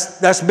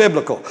 That's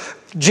biblical.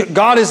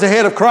 God is the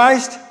head of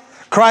Christ.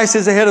 Christ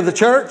is the head of the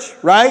church,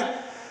 right?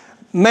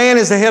 Man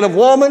is the head of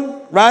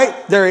woman,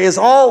 right? There is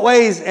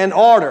always an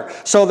order.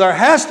 So there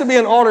has to be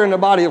an order in the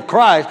body of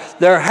Christ.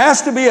 There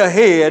has to be a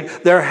head.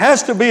 There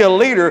has to be a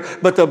leader.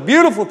 But the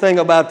beautiful thing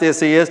about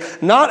this is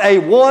not a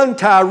one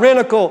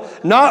tyrannical,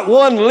 not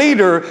one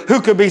leader who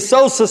could be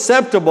so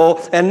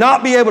susceptible and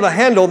not be able to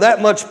handle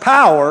that much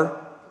power.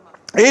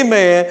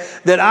 Amen.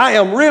 That I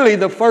am really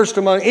the first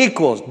among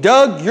equals.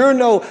 Doug,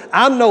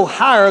 I'm no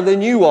higher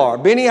than you are.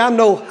 Benny, I'm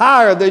no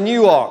higher than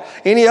you are.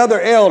 Any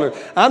other elder,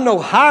 I'm no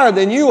higher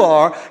than you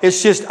are.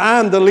 It's just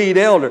I'm the lead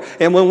elder.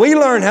 And when we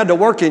learn how to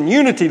work in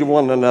unity to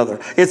one another,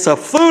 it's a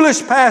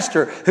foolish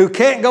pastor who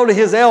can't go to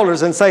his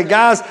elders and say,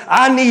 guys,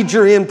 I need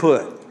your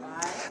input.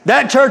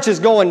 That church is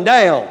going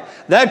down.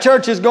 That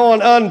church is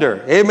going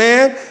under.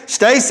 Amen.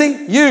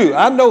 Stacy,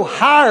 I'm no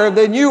higher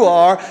than you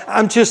are.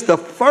 I'm just the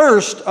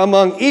first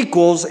among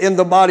equals in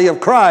the body of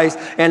Christ.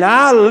 And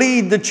I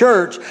lead the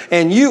church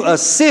and you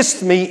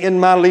assist me in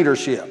my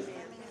leadership.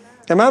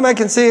 Am I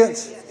making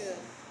sense?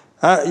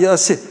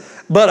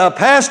 But a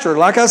pastor,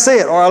 like I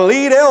said, or a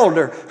lead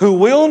elder who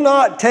will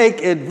not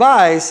take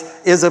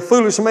advice is a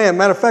foolish man.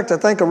 Matter of fact, I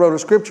think I wrote a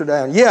scripture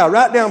down. Yeah,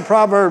 write down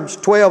Proverbs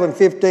 12 and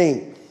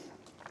 15.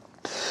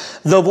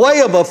 The way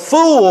of a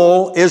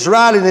fool is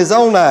right in his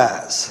own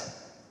eyes,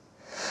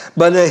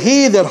 But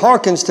he that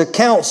hearkens to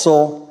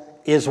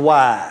counsel is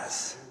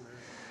wise.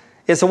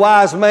 It's a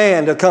wise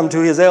man to come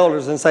to his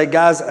elders and say,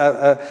 guys,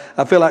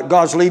 I feel like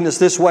God's leading us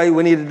this way.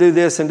 We need to do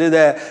this and do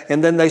that.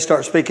 And then they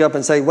start speaking up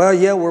and say, well,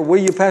 yeah, we're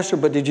with you, Pastor,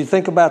 but did you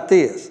think about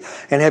this?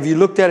 And have you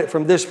looked at it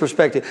from this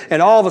perspective?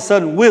 And all of a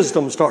sudden,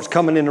 wisdom starts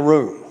coming in the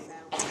room.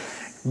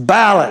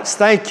 Balance,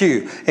 thank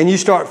you. And you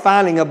start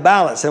finding a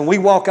balance. And we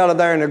walk out of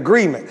there in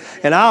agreement.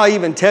 And I'll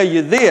even tell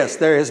you this.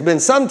 There has been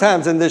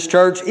sometimes in this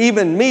church,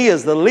 even me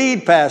as the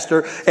lead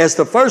pastor, as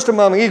the first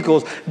among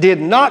equals, did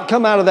not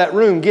come out of that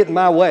room getting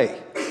my way.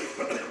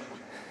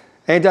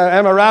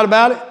 Am I right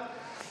about it?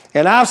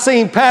 And I've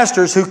seen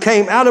pastors who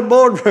came out of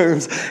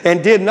boardrooms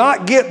and did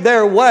not get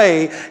their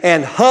way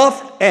and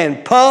huffed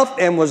and puffed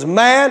and was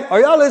mad. Are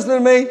y'all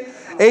listening to me?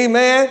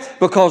 Amen.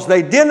 Because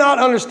they did not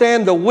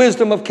understand the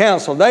wisdom of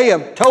counsel. They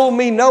have told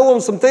me no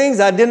on some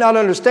things I did not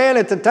understand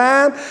at the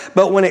time.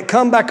 But when it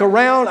come back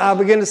around, I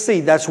begin to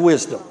see that's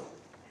wisdom.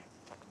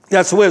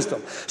 That's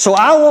wisdom. So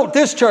I want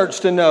this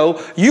church to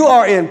know you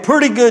are in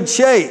pretty good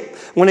shape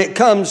when it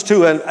comes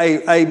to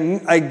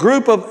a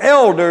group of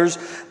elders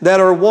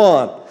that are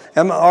one.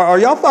 Are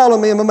y'all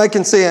following me? Am I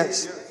making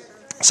sense?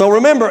 So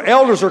remember,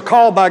 elders are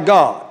called by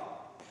God.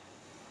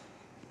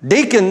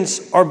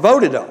 Deacons are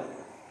voted on.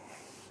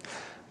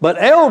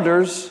 But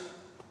elders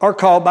are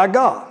called by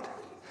God.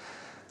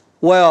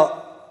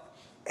 Well,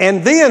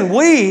 and then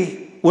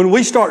when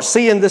we start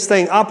seeing this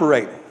thing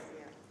operating,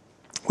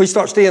 we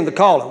start seeing the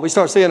calling, we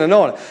start seeing the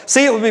anointing.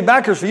 See, it would be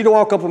backwards for you to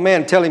walk up a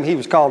man and tell him he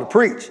was called to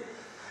preach.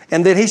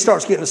 And then he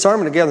starts getting a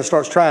sermon together and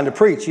starts trying to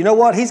preach. You know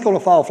what? He's going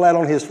to fall flat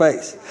on his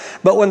face.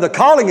 But when the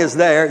calling is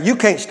there, you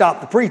can't stop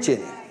the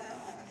preaching.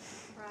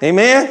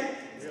 Amen?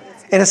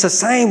 And it's the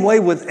same way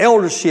with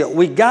eldership.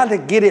 We got to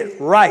get it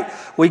right.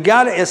 We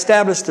got to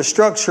establish the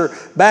structure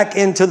back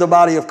into the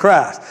body of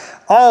Christ.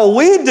 All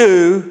we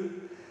do,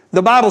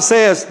 the Bible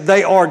says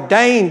they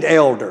ordained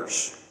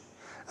elders.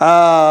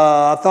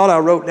 I thought I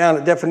wrote down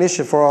a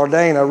definition for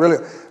ordained. I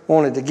really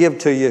wanted to give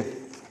to you.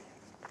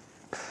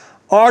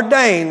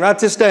 Ordain, write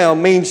this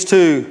down, means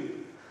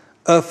to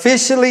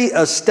officially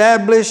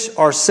establish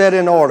or set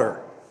in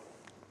order.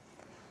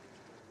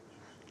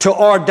 To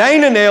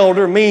ordain an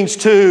elder means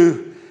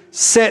to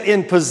set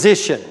in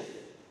position.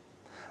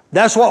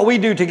 That's what we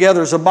do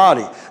together as a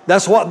body.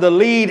 That's what the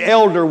lead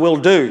elder will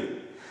do.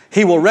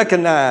 He will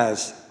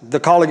recognize the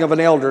calling of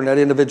an elder in that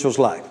individual's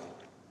life.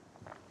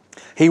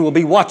 He will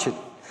be watching.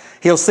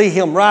 He'll see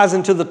him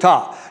rising to the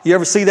top. You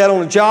ever see that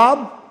on a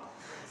job?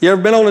 You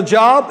ever been on a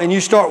job and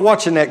you start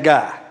watching that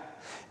guy?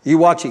 You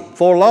watch him.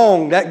 For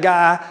long, that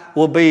guy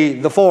will be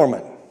the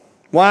foreman.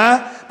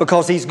 Why?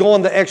 Because he's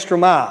going the extra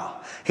mile.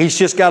 He's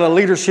just got a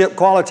leadership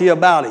quality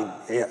about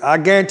him. I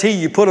guarantee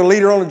you put a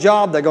leader on a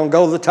job, they're going to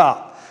go to the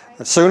top.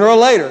 Sooner or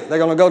later, they're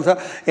going to go to the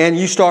top. And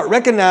you start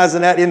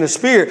recognizing that in the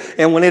spirit.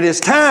 And when it is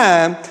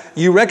time,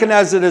 you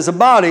recognize it as a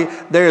body,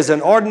 there is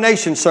an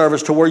ordination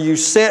service to where you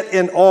set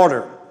in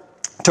order.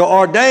 To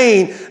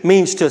ordain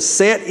means to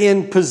set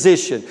in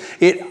position.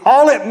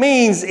 All it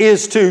means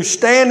is to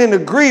stand in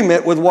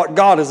agreement with what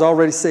God has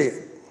already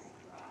said.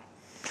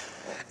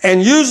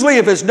 And usually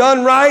if it's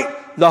done right,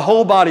 the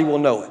whole body will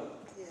know it.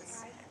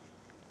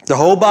 The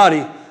whole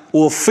body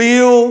will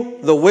feel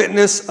the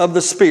witness of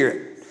the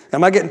Spirit.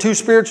 Am I getting too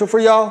spiritual for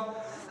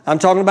y'all? I'm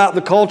talking about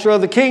the culture of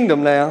the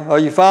kingdom now. Are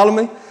you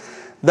following me?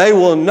 They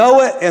will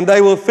know it and they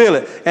will feel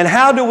it. And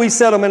how do we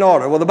set them in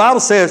order? Well, the Bible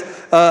says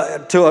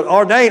to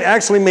ordain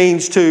actually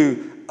means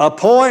to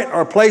appoint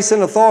or place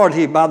in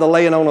authority by the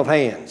laying on of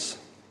hands.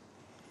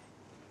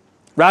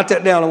 Write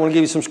that down. I want to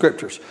give you some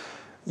scriptures.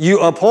 You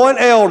appoint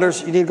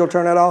elders. You need to go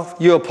turn that off.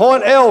 You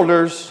appoint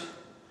elders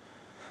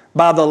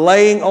by the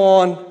laying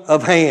on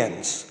of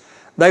hands.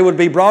 They would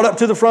be brought up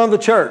to the front of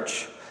the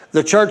church.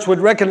 The church would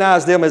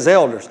recognize them as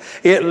elders.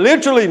 It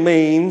literally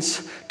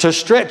means to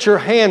stretch your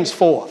hands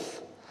forth.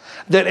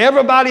 That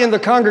everybody in the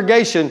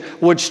congregation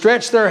would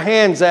stretch their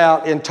hands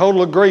out in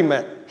total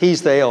agreement.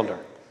 He's the elder.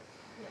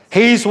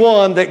 He's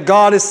one that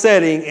God is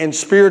setting in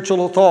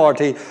spiritual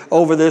authority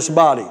over this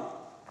body.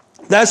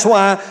 That's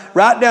why,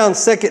 write down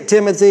 2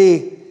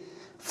 Timothy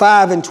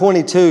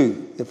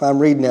 5:22, if I'm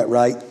reading that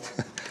right.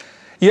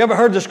 You ever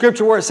heard the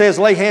scripture where it says,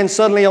 lay hands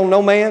suddenly on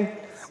no man?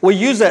 We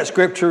use that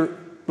scripture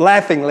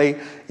laughingly,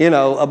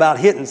 about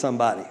hitting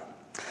somebody.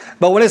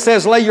 But when it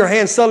says lay your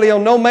hands suddenly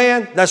on no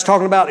man, that's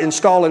talking about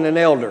installing an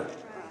elder.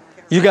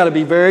 You got to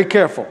be very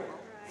careful.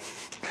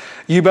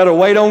 You better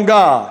wait on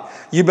God.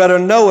 You better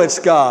know it's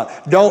God.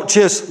 Don't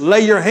just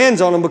lay your hands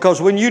on them, because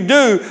when you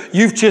do,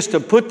 you've just to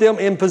put them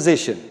in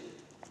position.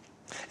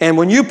 And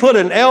when you put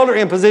an elder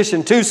in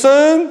position too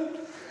soon,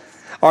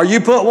 or you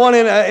put one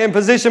in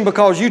position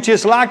because you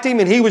just liked him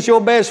and he was your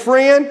best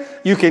friend,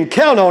 you can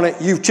count on it.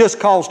 You've just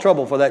caused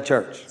trouble for that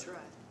church. That's right.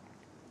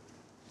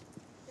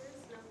 There's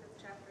no fifth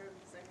chapter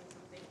of 2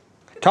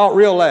 Timothy. Talk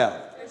real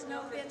loud. There's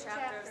no fifth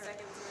chapter of 2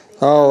 Timothy.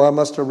 Oh, I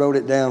must have wrote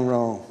it down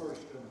wrong.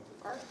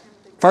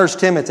 1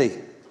 Timothy.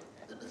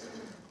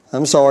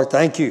 I'm sorry.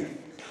 Thank you.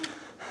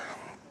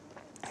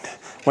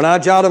 When I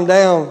jot them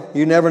down,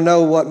 you never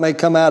know what may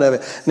come out of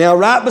it. Now,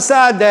 right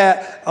beside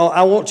that,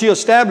 I want you to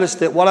establish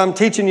that what I'm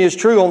teaching you is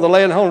true on the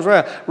laying homes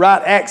around.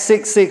 Write Acts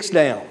 6:6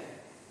 down.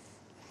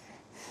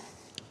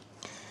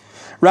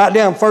 Write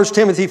down 1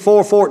 Timothy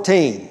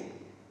 4:14.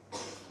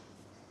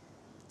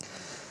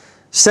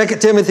 2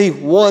 Timothy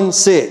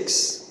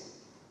 1:6.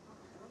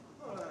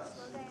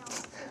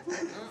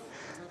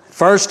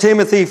 1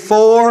 Timothy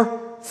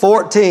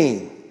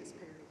 4:14.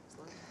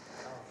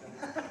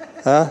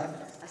 Huh?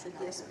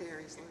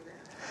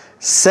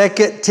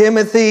 2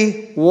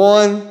 Timothy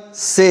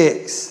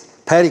 1:6.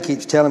 Patty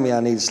keeps telling me I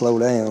need to slow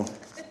down.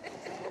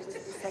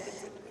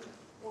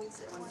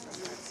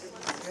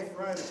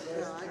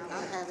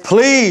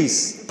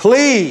 Please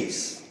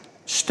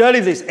study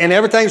these. And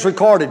everything's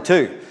recorded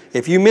too.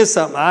 If you miss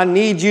something, I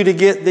need you to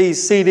get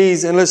these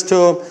CDs and listen to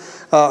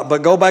them.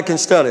 But go back and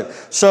study them.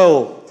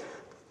 So,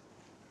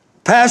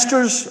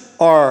 pastors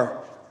are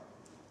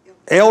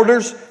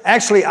elders.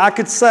 Actually, I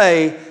could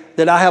say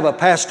that I have a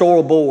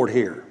pastoral board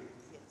here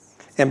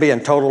and be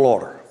in total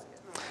order.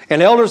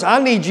 And elders, I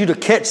need you to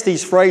catch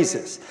these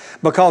phrases,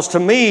 because to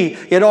me,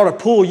 it ought to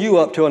pull you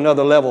up to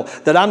another level,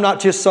 that I'm not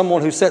just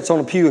someone who sits on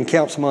a pew and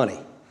counts money.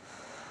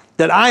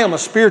 That I am a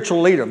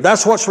spiritual leader.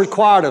 That's what's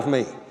required of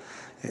me.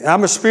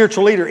 I'm a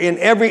spiritual leader in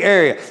every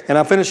area. And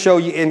I'm going to show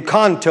you in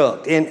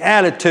conduct, in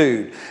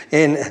attitude.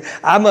 And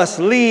I must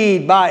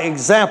lead by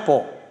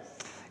example.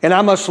 And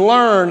I must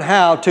learn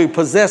how to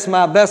possess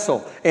my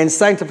vessel in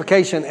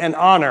sanctification and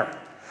honor,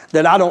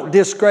 that I don't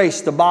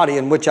disgrace the body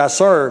in which I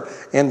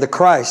serve and the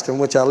Christ in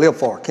which I live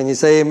for. Can you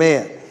say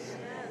amen?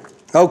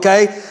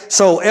 Okay,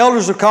 so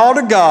elders are called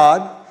to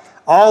God.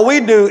 All we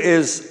do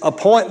is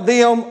appoint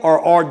them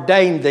or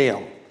ordain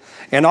them.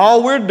 And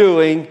all we're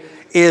doing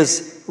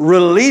is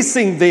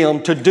releasing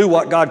them to do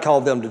what God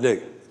called them to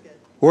do.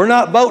 We're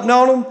not voting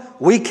on them.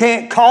 We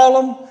can't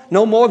call them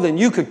no more than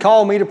you could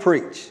call me to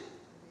preach.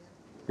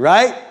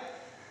 Right?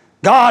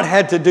 God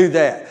had to do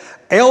that.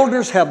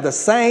 Elders have the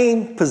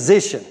same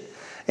position.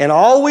 And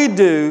all we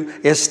do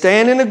is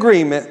stand in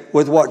agreement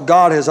with what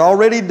God has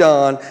already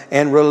done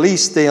and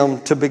release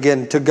them to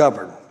begin to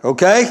govern.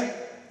 Okay?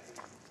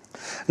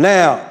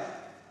 Now,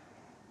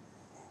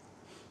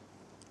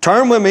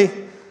 turn with me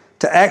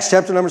to Acts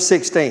chapter number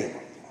 16.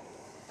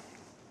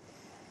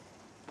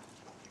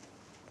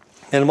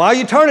 And while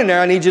you're turning there,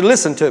 I need you to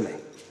listen to me.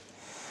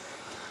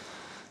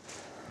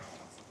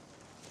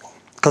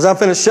 Because I'm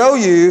going to show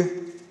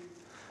you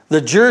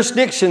the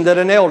jurisdiction that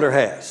an elder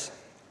has.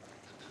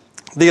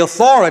 The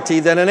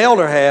authority that an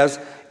elder has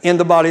in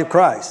the body of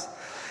Christ.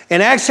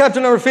 In Acts chapter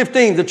number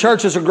 15, the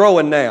churches are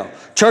growing now.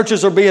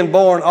 Churches are being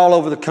born all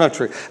over the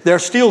country. They're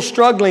still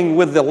struggling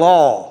with the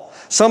law.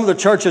 Some of the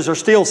churches are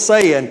still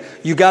saying,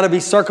 you got to be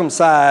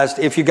circumcised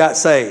if you got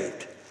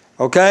saved.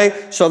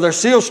 Okay? So they're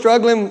still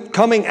struggling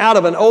coming out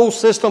of an old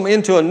system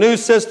into a new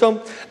system.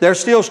 They're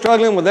still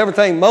struggling with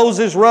everything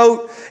Moses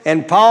wrote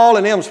and Paul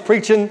and them's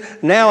preaching.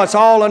 Now it's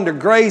all under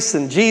grace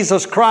and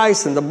Jesus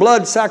Christ and the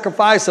blood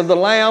sacrifice of the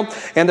Lamb.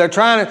 And they're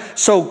trying to,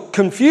 so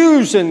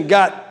confusion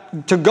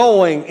got to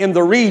going in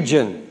the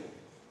region.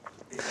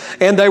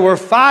 And they were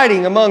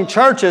fighting among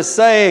churches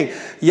saying,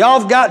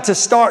 y'all got to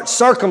start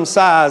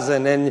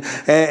circumcising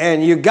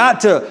and you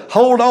got to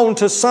hold on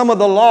to some of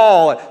the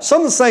law.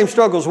 Some of the same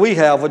struggles we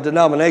have with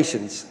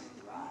denominations.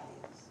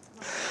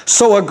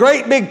 So a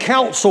great big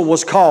council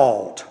was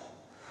called.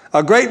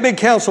 A great big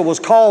council was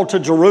called to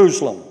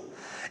Jerusalem.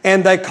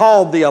 And they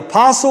called the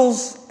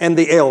apostles and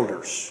the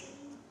elders.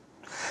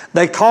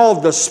 They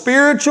called the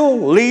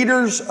spiritual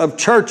leaders of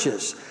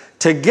churches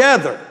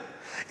together.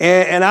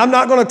 And I'm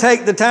not going to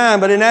take the time,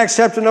 but in Acts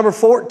chapter number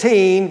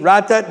 14,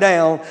 write that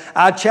down.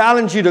 I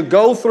challenge you to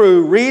go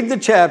through, read the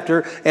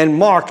chapter, and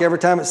mark every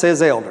time it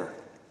says elder.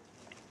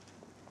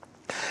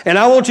 And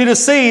I want you to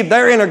see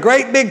they're in a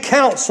great big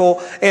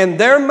council, and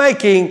they're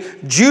making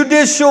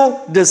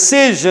judicial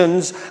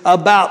decisions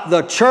about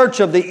the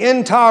church of the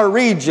entire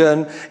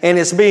region, and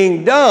it's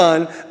being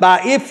done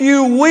by, if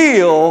you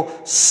will,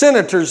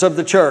 senators of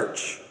the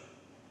church.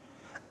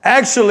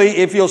 Actually,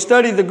 if you'll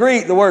study the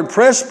Greek, the word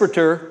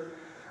presbyter,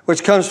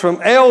 which comes from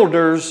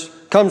elders,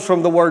 comes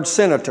from the word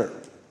senator.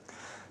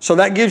 So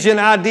that gives you an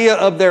idea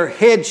of their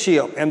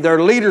headship and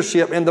their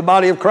leadership in the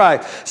body of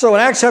Christ. So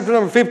in Acts chapter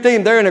number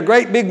 15, they're in a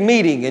great big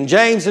meeting, and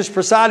James is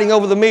presiding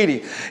over the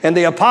meeting, and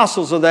the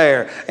apostles are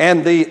there,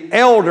 and the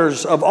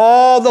elders of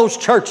all those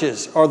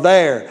churches are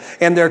there,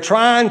 and they're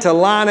trying to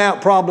line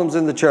out problems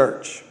in the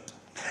church.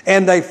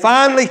 And they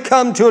finally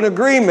come to an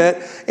agreement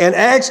in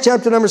Acts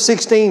chapter number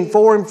 16,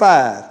 4 and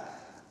 5.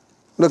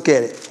 Look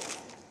at it.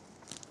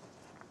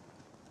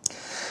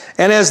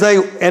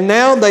 And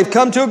now they've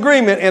come to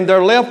agreement, and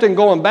they're left and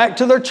going back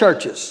to their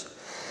churches.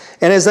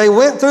 And as they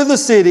went through the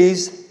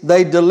cities,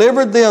 they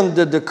delivered them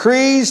the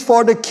decrees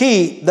for to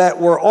keep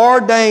that were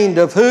ordained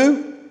of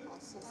who?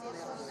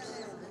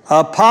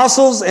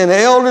 Apostles and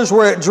elders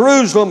were at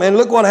Jerusalem. And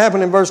look what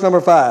happened in verse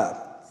number 5.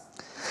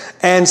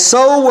 And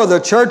so were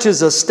the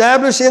churches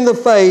established in the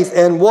faith,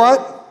 and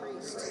what?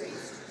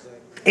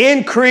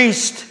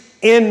 Increased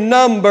in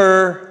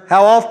number.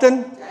 How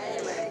often?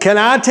 Can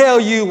I tell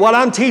you what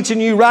I'm teaching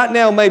you right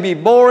now may be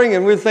boring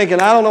and we're thinking,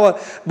 I don't know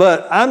what,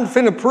 but I'm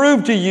finna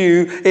prove to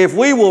you if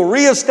we will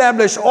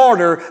reestablish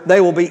order,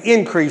 they will be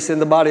increased in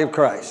the body of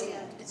Christ.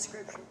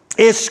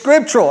 It's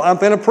scriptural. I'm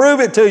going to prove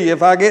it to you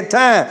if I get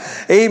time.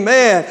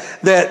 Amen.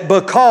 That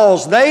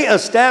because they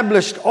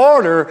established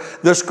order,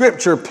 the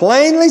scripture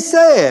plainly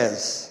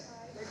says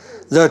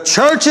the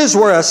churches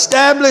were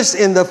established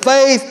in the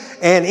faith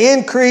and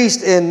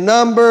increased in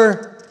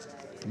number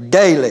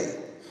daily.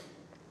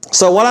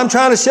 So what I'm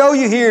trying to show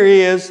you here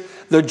is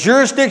the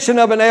jurisdiction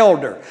of an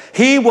elder.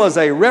 He was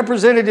a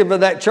representative of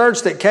that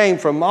church that came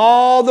from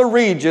all the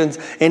regions,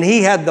 and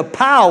he had the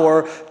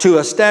power to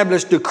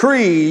establish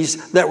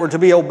decrees that were to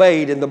be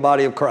obeyed in the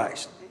body of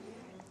Christ.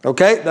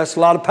 Okay? That's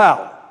a lot of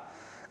power.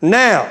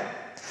 Now,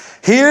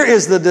 here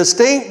is the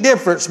distinct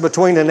difference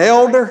between an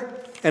elder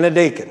and a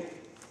deacon.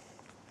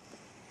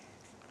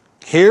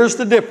 Here's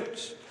the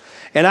difference.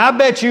 And I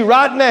bet you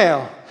right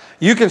now,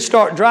 you can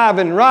start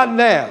driving right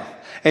now,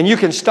 and you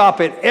can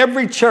stop at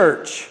every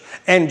church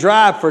and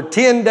drive for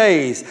 10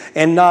 days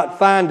and not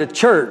find a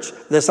church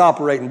that's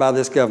operating by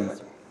this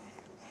government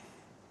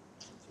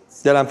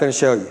that I'm going to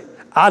show you.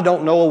 I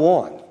don't know a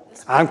one.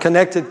 I'm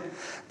connected,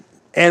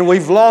 and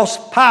we've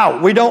lost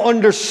power. We don't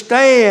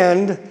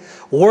understand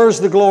where's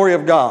the glory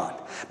of God,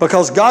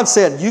 because God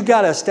said, you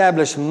got to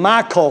establish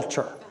my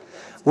culture.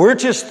 We're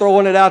just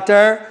throwing it out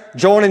there,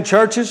 joining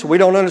churches. We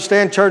don't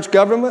understand church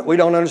government. We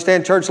don't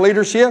understand church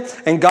leadership.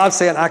 And God's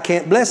saying, I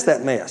can't bless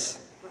that mess.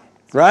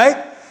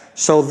 Right?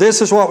 So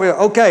this is what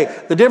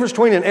okay, the difference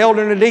between an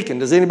elder and a deacon.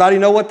 Does anybody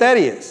know what that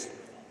is?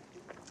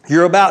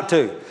 You're about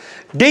to.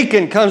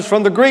 Deacon comes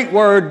from the Greek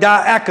word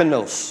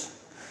diakonos.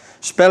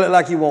 Spell it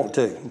like you want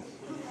to.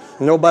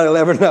 Nobody will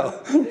ever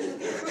know.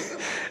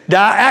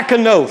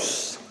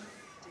 Diakonos.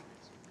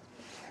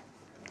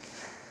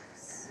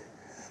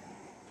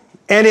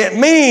 And it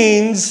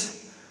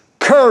means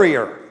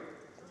courier.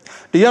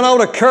 Do you know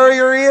what a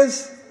courier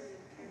is?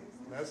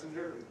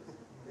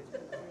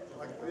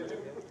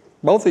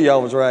 Both of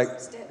y'all was right.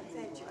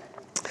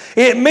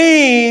 It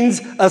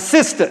means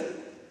assistant.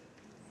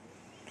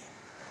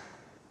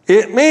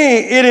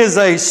 It is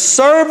a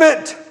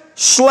servant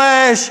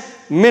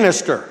 /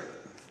 minister.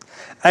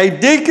 A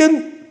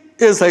deacon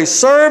is a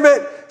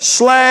servant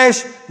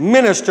 /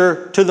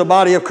 minister to the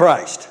body of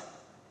Christ.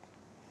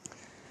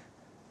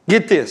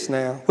 Get this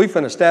now. We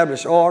finna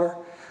establish order.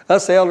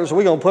 Us elders,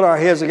 we're going to put our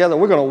heads together.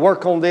 We're going to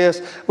work on this.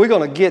 We're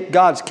going to get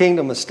God's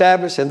kingdom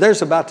established. And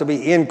there's about to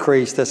be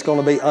increase that's going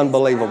to be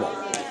unbelievable.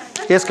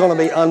 It's going to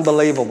be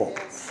unbelievable.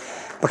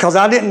 Because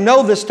I didn't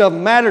know this stuff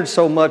mattered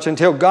so much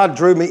until God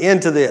drew me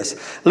into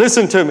this.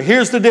 Listen to me.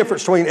 Here's the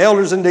difference between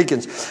elders and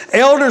deacons.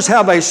 Elders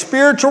have a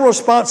spiritual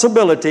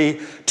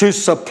responsibility to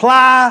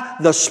supply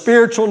the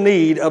spiritual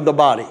need of the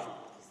body.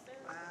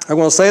 I'm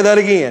going to say that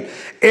again.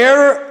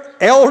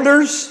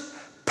 Elders,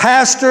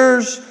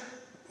 pastors,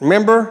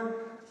 remember,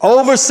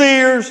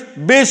 overseers,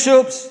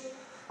 bishops,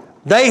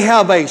 they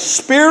have a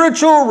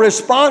spiritual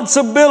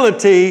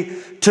responsibility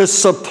to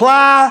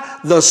supply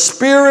the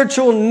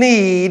spiritual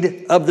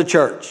need of the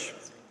church.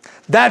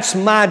 That's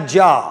my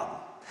job.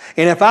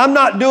 And if I'm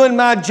not doing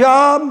my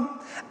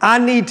job, I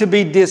need to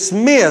be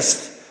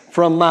dismissed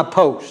from my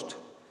post.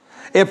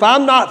 If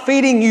I'm not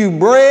feeding you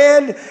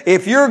bread,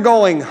 if you're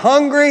going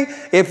hungry,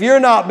 if you're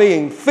not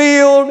being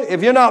filled,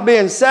 if you're not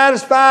being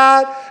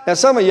satisfied. Now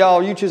some of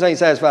y'all, you just ain't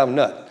satisfied with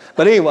nothing.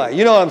 But anyway,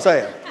 you know what I'm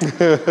saying.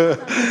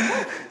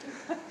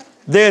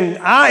 Then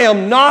I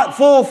am not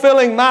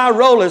fulfilling my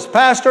role as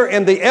pastor,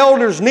 and the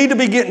elders need to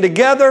be getting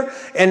together.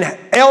 And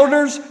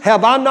elders,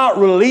 have I not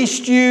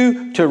released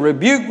you to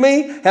rebuke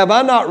me? Have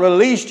I not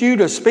released you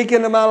to speak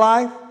into my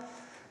life?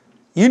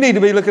 You need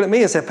to be looking at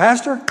me and say,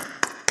 Pastor,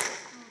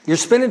 you're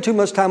spending too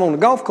much time on the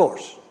golf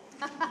course.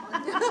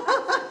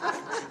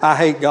 I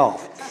hate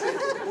golf.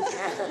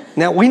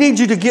 Now, we need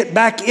you to get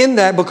back in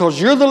that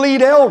because you're the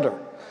lead elder.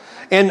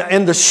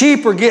 And the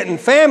sheep are getting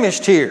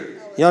famished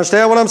here. You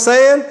understand what I'm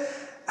saying?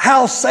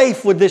 How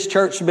safe would this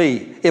church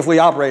be if we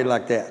operated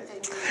like that?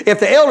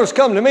 If the elders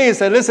come to me and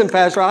say, listen,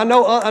 Pastor, I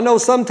know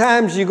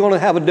sometimes you're going to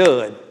have a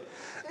dud,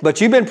 but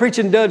you've been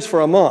preaching duds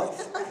for a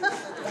month.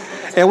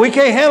 And we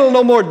can't handle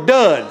no more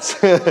duds.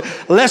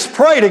 Let's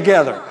pray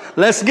together.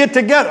 Let's get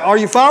together. Are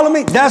you following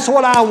me? That's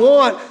what I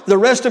want the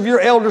rest of your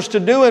elders to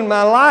do in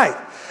my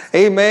life.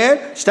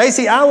 Amen.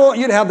 Stacy, I want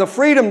you to have the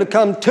freedom to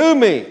come to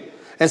me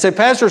and say,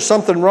 Pastor, is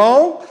something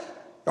wrong?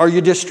 Are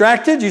you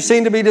distracted? You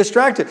seem to be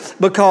distracted.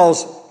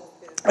 Because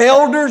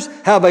elders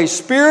have a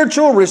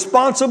spiritual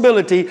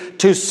responsibility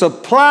to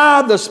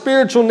supply the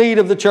spiritual need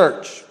of the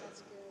church.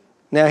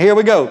 Now here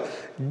we go.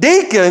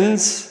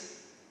 Deacons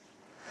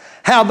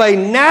have a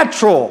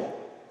natural,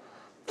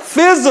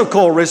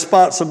 physical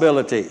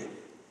responsibility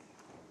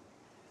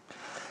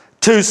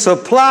to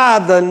supply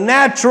the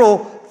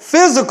natural,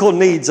 physical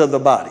needs of the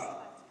body.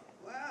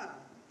 Wow.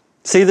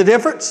 See the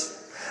difference?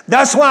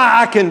 That's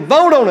why I can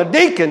vote on a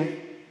deacon,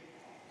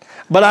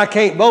 but I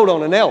can't vote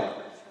on an elder.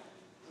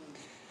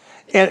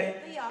 It's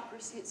a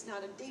theocracy, it's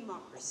not a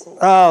democracy.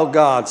 Oh,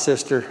 God,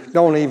 sister,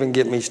 don't even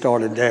get me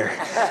started there.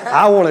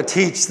 I want to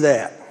teach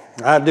that.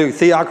 I do,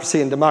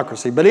 theocracy and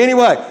democracy. But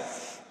anyway,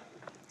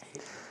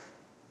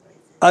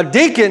 a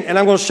deacon, and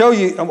I'm going to show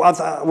you,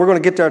 we're going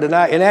to get there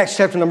tonight, in Acts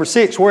chapter number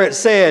 6, where it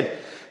said,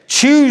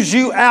 choose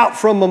you out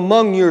from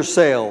among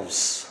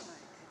yourselves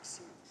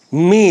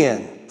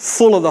men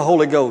full of the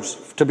Holy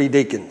Ghost to be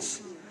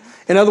deacons.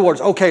 In other words,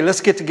 okay,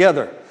 let's get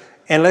together.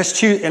 And let's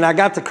choose, and I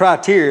got the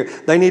criteria.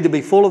 They need to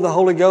be full of the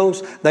Holy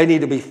Ghost. They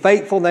need to be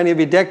faithful. They need to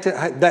be decked.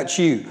 That's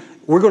you.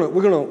 We're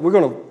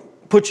gonna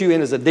put you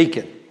in as a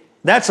deacon.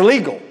 That's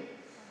legal,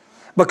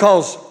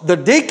 because the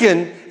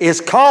deacon is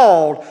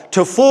called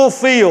to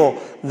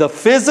fulfill the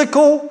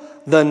physical,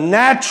 the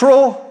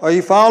natural. Are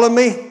you following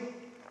me?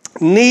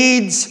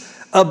 Needs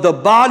of the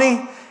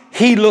body.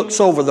 He looks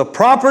over the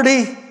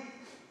property.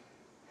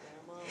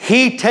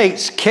 He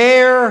takes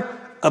care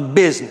of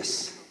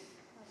business.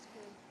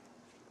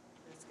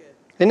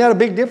 Isn't that a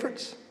big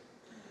difference?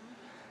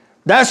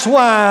 That's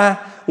why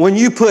when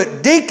you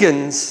put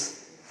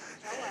deacons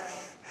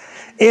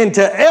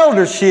into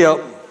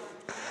eldership,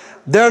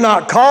 they're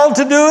not called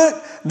to do it,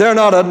 they're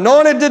not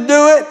anointed to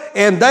do it,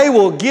 and they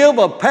will give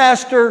a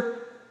pastor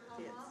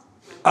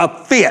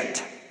a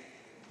fit.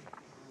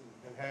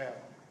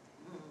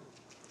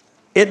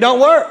 It don't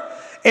work.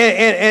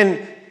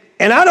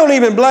 And I don't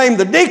even blame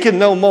the deacon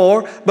no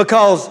more,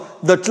 because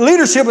the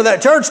leadership of that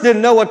church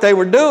didn't know what they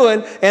were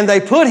doing, and they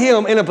put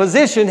him in a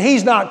position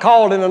he's not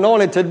called and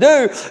anointed to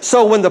do.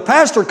 So when the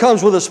pastor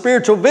comes with a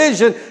spiritual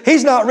vision,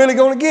 he's not really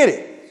going to get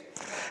it.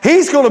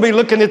 He's going to be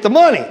looking at the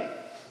money.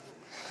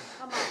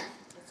 Come on.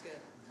 That's good.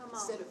 Come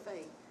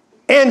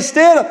on.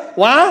 Instead of,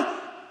 why?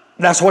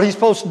 That's what he's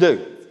supposed to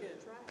do.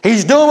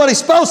 He's doing what he's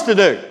supposed to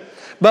do.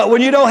 But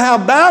when you don't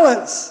have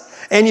balance,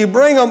 and you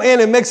bring them in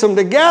and mix them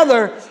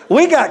together,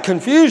 we got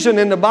confusion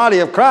in the body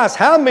of Christ.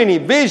 How many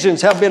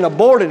visions have been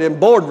aborted in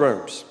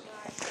boardrooms?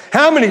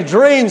 How many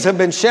dreams have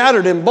been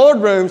shattered in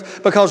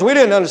boardrooms because we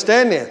didn't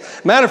understand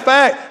this? Matter of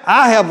fact,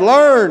 I have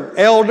learned,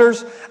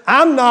 elders,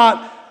 I don't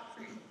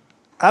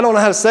know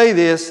how to say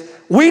this.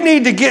 We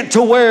need to get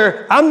to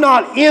where I'm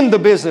not in the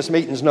business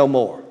meetings no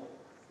more.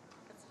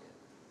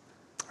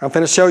 I'm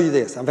going to show you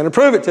this. I'm going to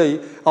prove it to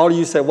you. All of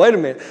you say, wait a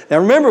minute. Now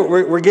remember,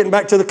 we're getting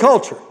back to the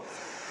culture.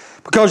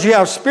 Because you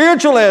have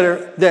spiritual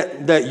leader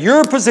that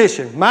your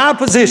position, my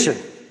position,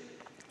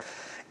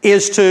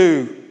 is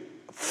to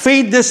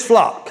feed this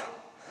flock.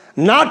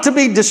 Not to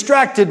be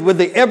distracted with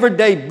the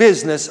everyday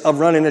business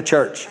of running a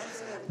church.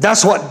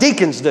 That's what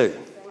deacons do.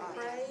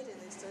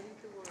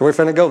 We're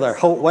finna go there.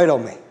 Wait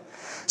on me.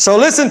 So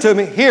listen to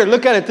me. Here,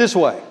 look at it this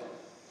way.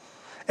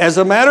 As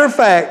a matter of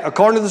fact,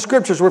 according to the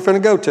scriptures we're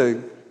finna go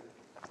to,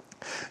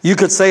 you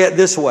could say it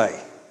this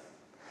way.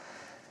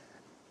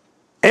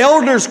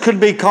 Elders could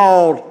be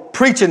called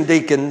preaching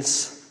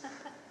deacons.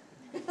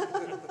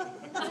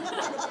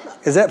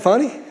 Is that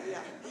funny?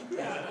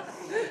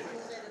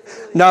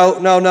 No.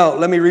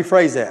 Let me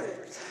rephrase that.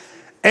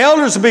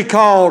 Elders would be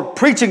called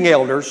preaching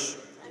elders,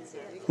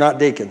 not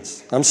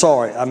deacons. I'm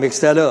sorry, I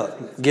mixed that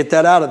up. Get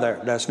that out of there.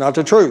 That's not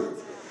the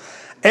truth.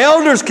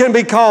 Elders can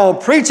be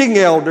called preaching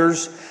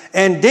elders,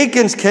 and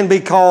deacons can be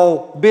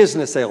called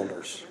business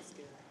elders.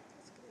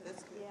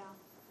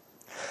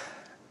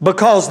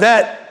 Because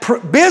that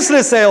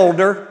business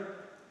elder,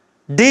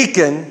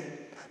 deacon,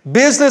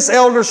 business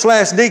elder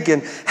 /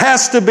 deacon,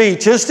 has to be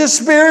just as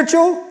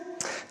spiritual,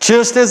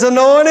 just as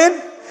anointed.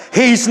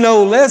 He's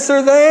no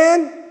lesser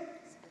than.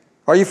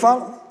 Are you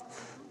following?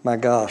 My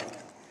God.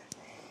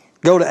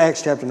 Go to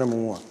Acts chapter number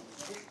 1.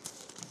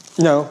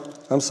 No,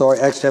 I'm sorry,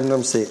 Acts chapter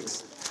number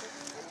 6.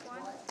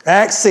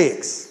 Acts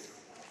 6.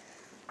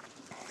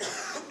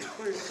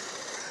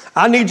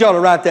 I need y'all to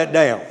write that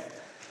down.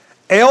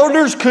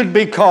 Elders could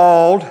be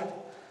called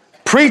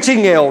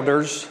preaching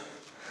elders.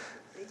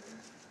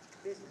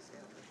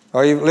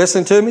 Are you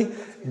listening to me?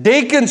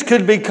 Deacons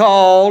could be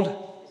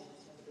called,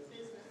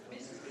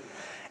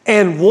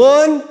 and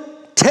one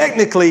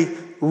technically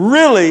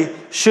really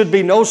should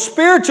be no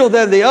spiritual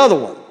than the other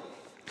one,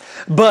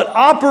 but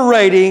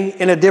operating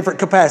in a different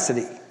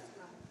capacity.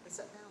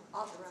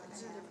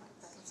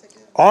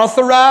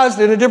 Authorized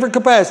in a different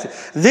capacity.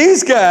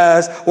 These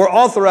guys were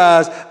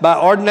authorized by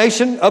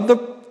ordination of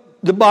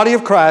the body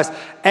of Christ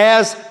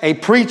as a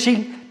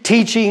preaching,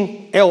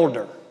 teaching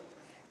elder.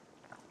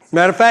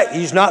 Matter of fact,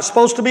 he's not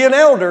supposed to be an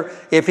elder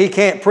if he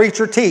can't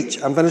preach or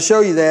teach. I'm going to show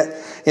you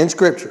that in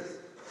Scripture.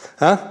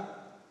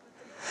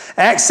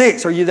 Acts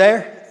 6, are you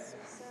there?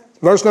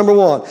 Verse number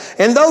 1.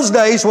 In those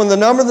days, when the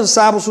number of the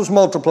disciples was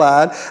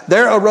multiplied,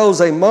 there arose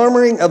a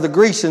murmuring of the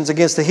Grecians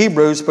against the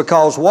Hebrews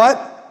because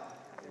what?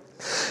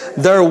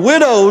 Their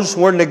widows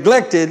were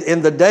neglected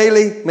in the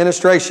daily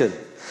ministration.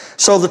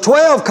 So the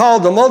 12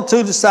 called the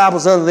multitude of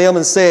disciples unto them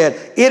and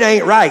said, it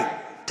ain't right.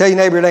 Tell your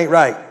neighbor it ain't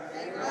right.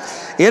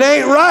 It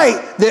ain't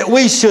right that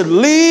we should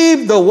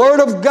leave the Word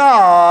of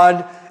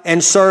God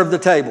and serve the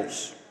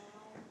tables.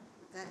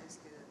 That is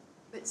good.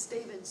 But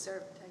Stephen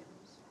served tables.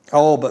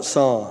 Oh, but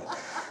son,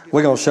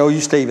 we're going to show you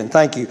Stephen.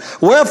 Thank you.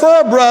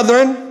 Wherefore,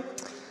 brethren,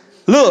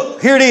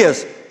 look, here it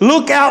is.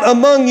 look out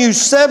among you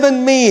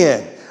 7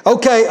 men.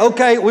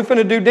 Okay, we're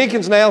finna do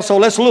deacons now, so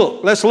let's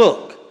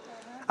look.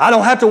 I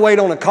don't have to wait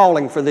on a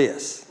calling for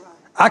this.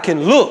 I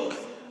can look.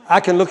 I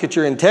can look at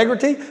your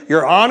integrity,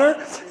 your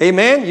honor.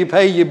 Amen. You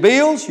pay your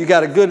bills. You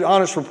got a good,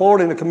 honest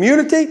report in the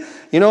community.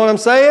 You know what I'm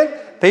saying?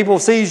 People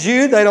sees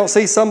you. They don't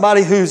see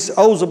somebody who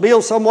owes a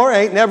bill somewhere,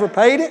 ain't never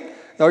paid it.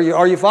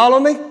 Are you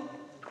following me?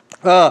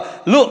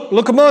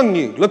 Look among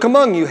you. Look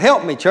among you.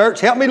 Help me,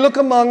 church. Help me look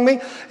among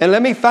me, and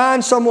let me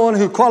find someone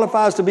who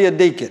qualifies to be a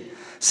deacon.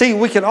 See,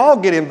 we can all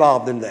get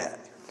involved in that.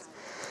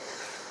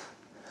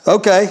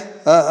 Okay,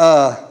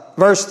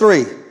 verse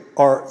 3.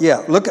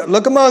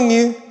 Look among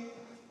you.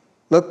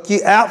 Look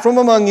ye out from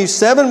among you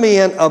 7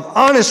 men of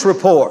honest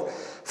report,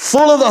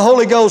 full of the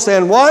Holy Ghost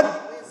and what?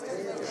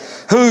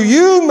 Who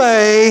you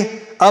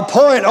may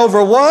appoint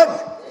over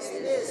what?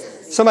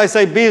 Somebody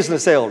say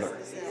business elder.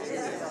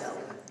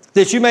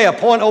 That you may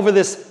appoint over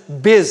this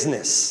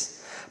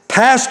business.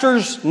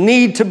 Pastors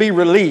need to be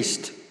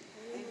released.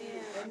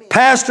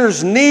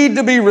 Pastors need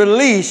to be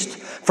released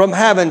from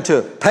having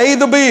to pay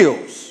the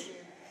bills.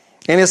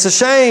 And it's a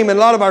shame in a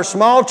lot of our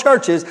small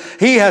churches,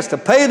 he has to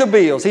pay the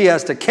bills. He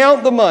has to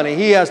count the money.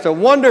 He has to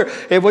wonder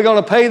if we're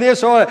going to pay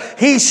this or that.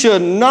 He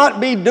should not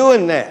be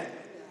doing that.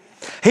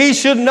 He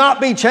should not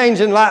be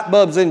changing light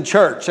bulbs in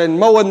church and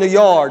mowing the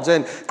yards.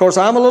 And, of course,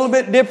 I'm a little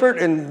bit different,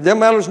 and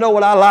them elders know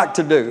what I like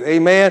to do.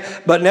 Amen.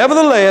 But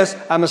nevertheless,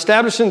 I'm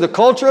establishing the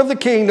culture of the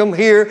kingdom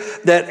here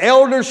that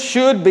elders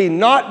should be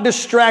not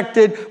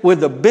distracted with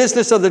the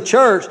business of the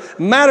church.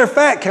 Matter of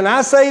fact, can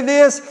I say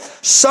this?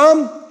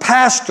 Some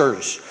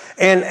pastors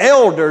and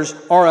elders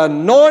are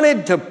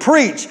anointed to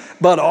preach,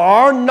 but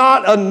are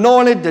not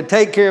anointed to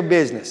take care of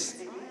business.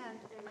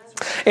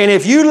 And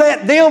if you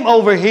let them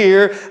over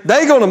here,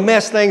 they're going to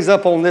mess things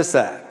up on this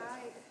side.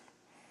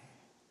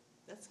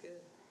 That's good.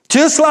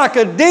 Just like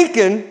a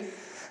deacon,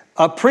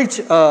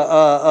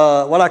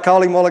 a what I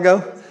called him a while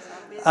ago,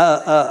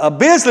 a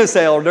business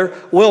elder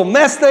will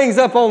mess things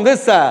up on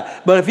this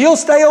side. But if you'll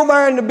stay over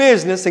there in the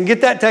business and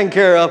get that taken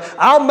care of,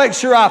 I'll make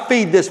sure I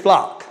feed this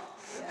flock.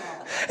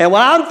 And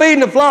when I'm feeding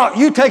the flock,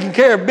 you taking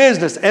care of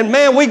business. And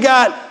man, we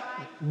got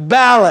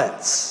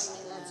balance.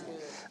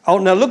 Oh,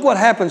 now look what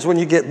happens when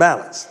you get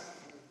balance.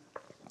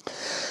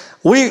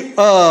 We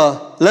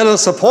let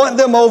us appoint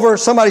them over.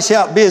 Somebody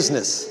shout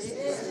business.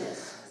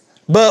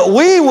 But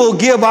we will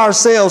give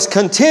ourselves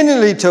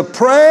continually to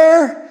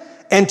prayer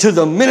and to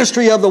the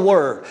ministry of the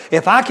word.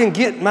 If I can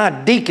get my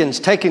deacons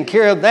taking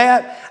care of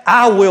that,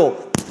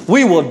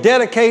 we will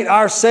dedicate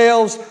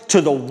ourselves to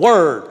the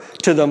word,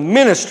 to the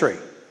ministry.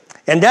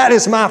 And that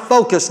is my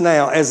focus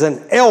now as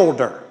an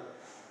elder.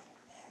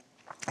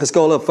 Let's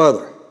go a little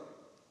further.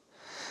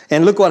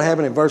 And look what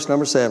happened in verse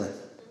number 7.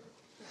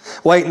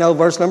 Wait, no,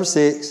 verse number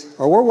 6.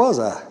 Or where was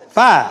I?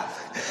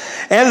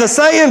 5. And the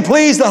saying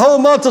pleased the whole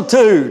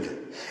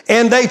multitude.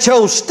 And they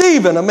chose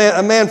Stephen, a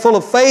man full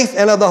of faith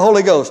and of the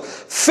Holy Ghost.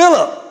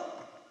 Philip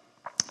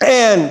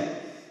and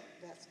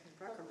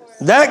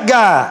that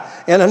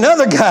guy and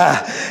another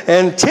guy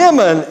and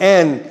Timon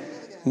and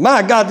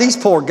my God, these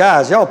poor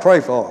guys, y'all pray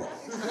for them.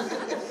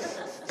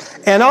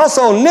 And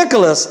also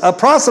Nicholas, a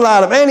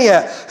proselyte of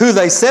Antioch, who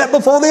they set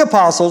before the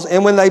apostles.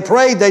 And when they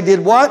prayed, they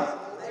did what?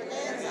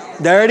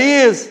 There it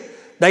is.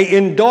 They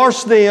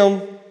endorsed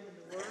them.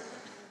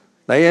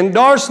 They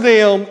endorsed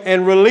them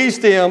and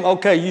released them.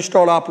 Okay, you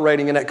start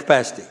operating in that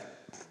capacity.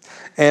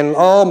 And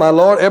oh my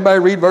Lord, everybody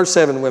read verse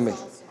 7 with me.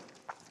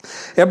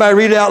 Everybody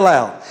read it out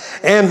loud.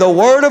 And the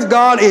word of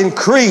God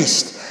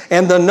increased,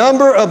 and the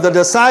number of the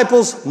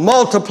disciples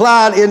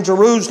multiplied in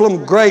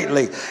Jerusalem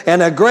greatly.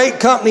 And a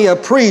great company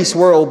of priests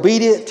were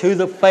obedient to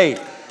the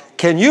faith.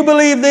 Can you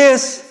believe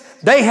this?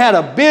 They had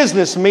a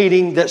business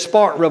meeting that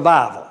sparked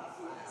revival.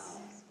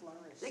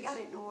 They got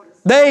it in order.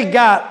 They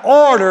got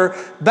order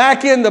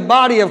back in the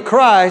body of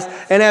Christ.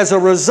 And as a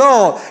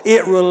result,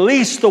 it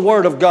released the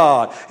word of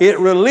God. It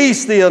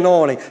released the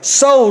anointing.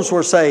 Souls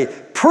were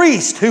saved.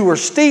 Priests who were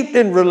steeped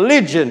in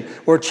religion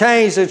were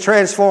changed and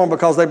transformed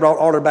because they brought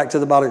order back to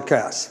the body of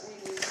Christ.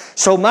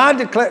 So my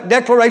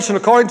declaration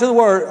according to the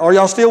word, are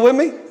y'all still with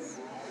me?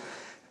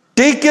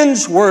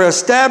 Deacons were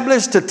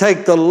established to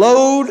take the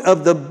load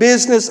of the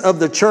business of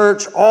the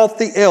church off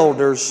the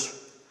elders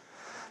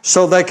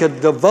so they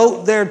could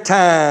devote their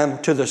time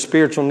to the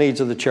spiritual needs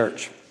of the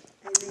church.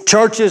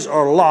 Churches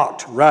are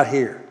locked right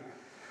here.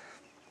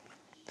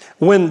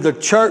 When the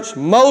church,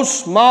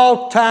 most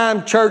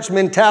small-time church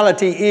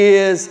mentality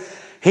is,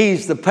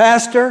 he's the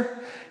pastor,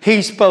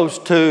 he's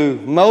supposed to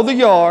mow the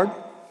yard,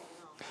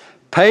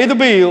 pay the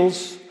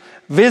bills,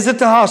 visit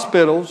the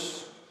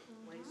hospitals.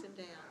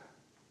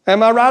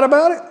 Am I right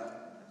about it?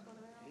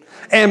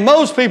 And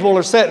most people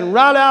are sitting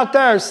right out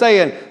there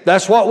saying,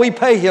 that's what we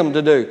pay him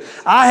to do.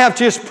 I have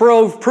just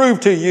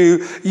proved to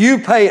you, you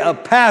pay a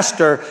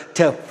pastor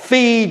to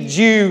feed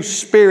you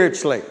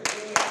spiritually.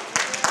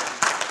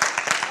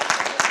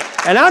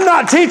 And I'm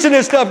not teaching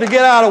this stuff to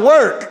get out of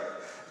work.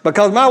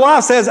 Because my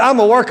wife says I'm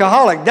a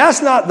workaholic.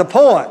 That's not the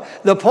point.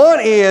 The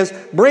point is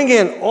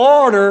bringing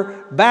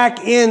order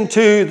back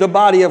into the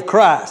body of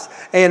Christ.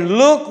 And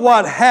look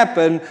what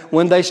happened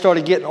when they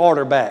started getting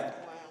order back.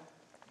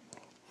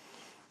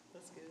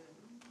 That's good.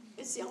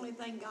 It's the only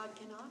thing God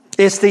can honor.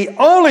 It's the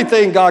only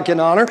thing God can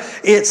honor.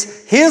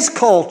 It's His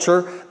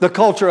culture, the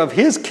culture of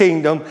His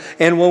kingdom.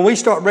 And when we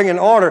start bringing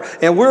order,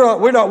 and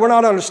we're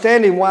not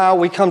understanding why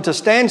we come to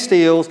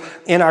standstills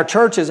in our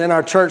churches, in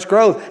our church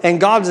growth. And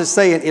God is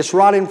saying, it's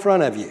right in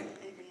front of you. Amen.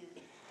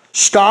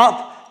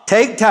 Stop,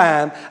 take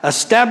time,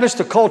 establish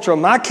the culture of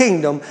my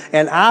kingdom,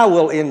 and I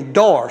will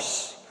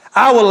endorse.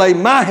 I will lay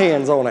my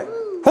hands on it.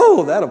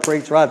 Oh, that'll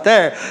preach right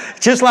there.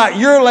 Just like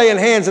you're laying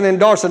hands and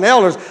endorsing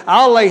elders,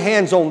 I'll lay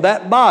hands on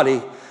that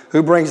body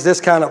who brings this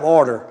kind of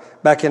order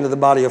back into the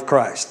body of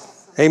Christ.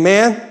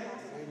 Amen?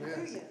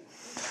 Amen.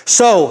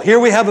 So here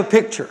we have a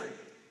picture.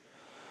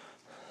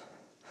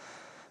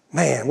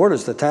 Man, where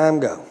does the time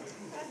go?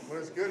 When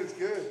it's good, it's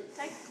good.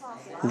 Take the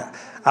clock. No,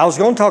 I was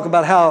going to talk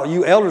about how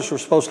you elders were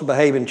supposed to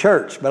behave in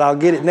church, but I'll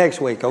get it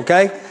next week,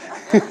 okay?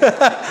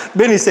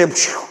 Benny said,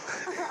 phew.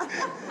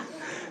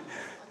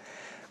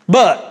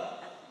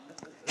 But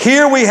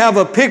here we have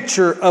a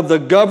picture of the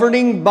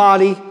governing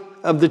body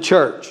of the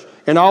church.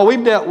 And all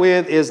we've dealt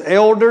with is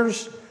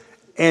elders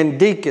and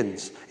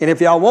deacons. And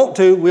if y'all want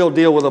to, we'll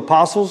deal with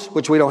apostles,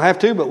 which we don't have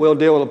to, but we'll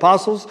deal with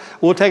apostles.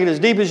 We'll take it as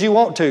deep as you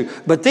want to.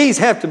 But these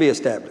have to be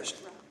established.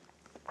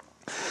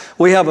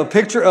 We have a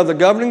picture of the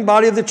governing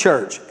body of the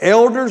church,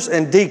 elders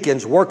and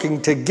deacons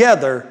working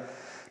together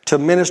to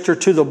minister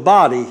to the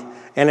body.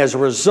 And as a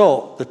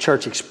result, the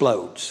church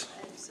explodes.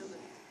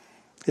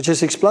 It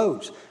just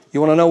explodes. You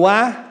want to know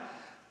why?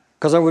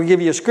 Because I'm going to give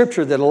you a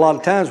scripture that a lot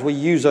of times we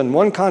use in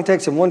one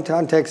context and one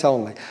context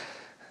only.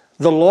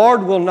 The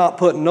Lord will not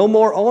put no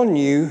more on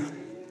you.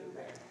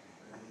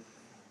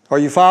 Are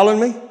you following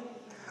me?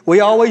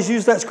 We always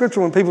use that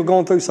scripture when people are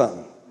going through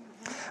something.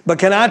 But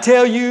can I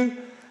tell you,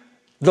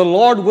 the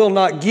Lord will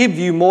not give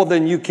you more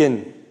than you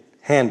can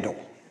handle.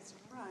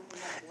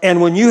 And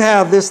when you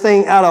have this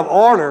thing out of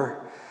order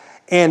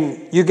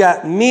and you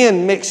got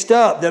men mixed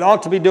up that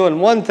ought to be doing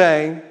one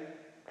thing,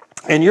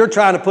 and you're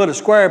trying to put a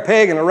square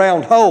peg in a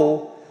round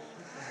hole,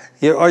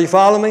 are you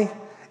following me?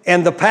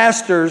 And the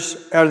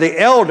pastors or the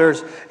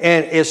elders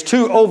and is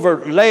too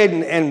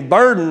overladen and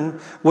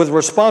burdened with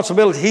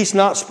responsibility he's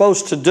not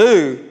supposed to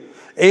do,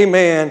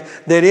 amen,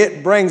 that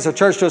it brings a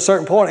church to a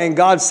certain point, and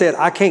God said,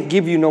 I can't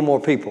give you no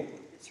more people.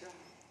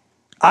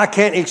 I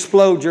can't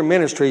explode your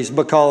ministries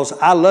because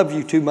I love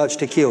you too much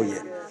to kill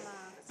you.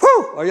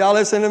 Whew, are y'all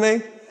listening to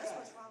me?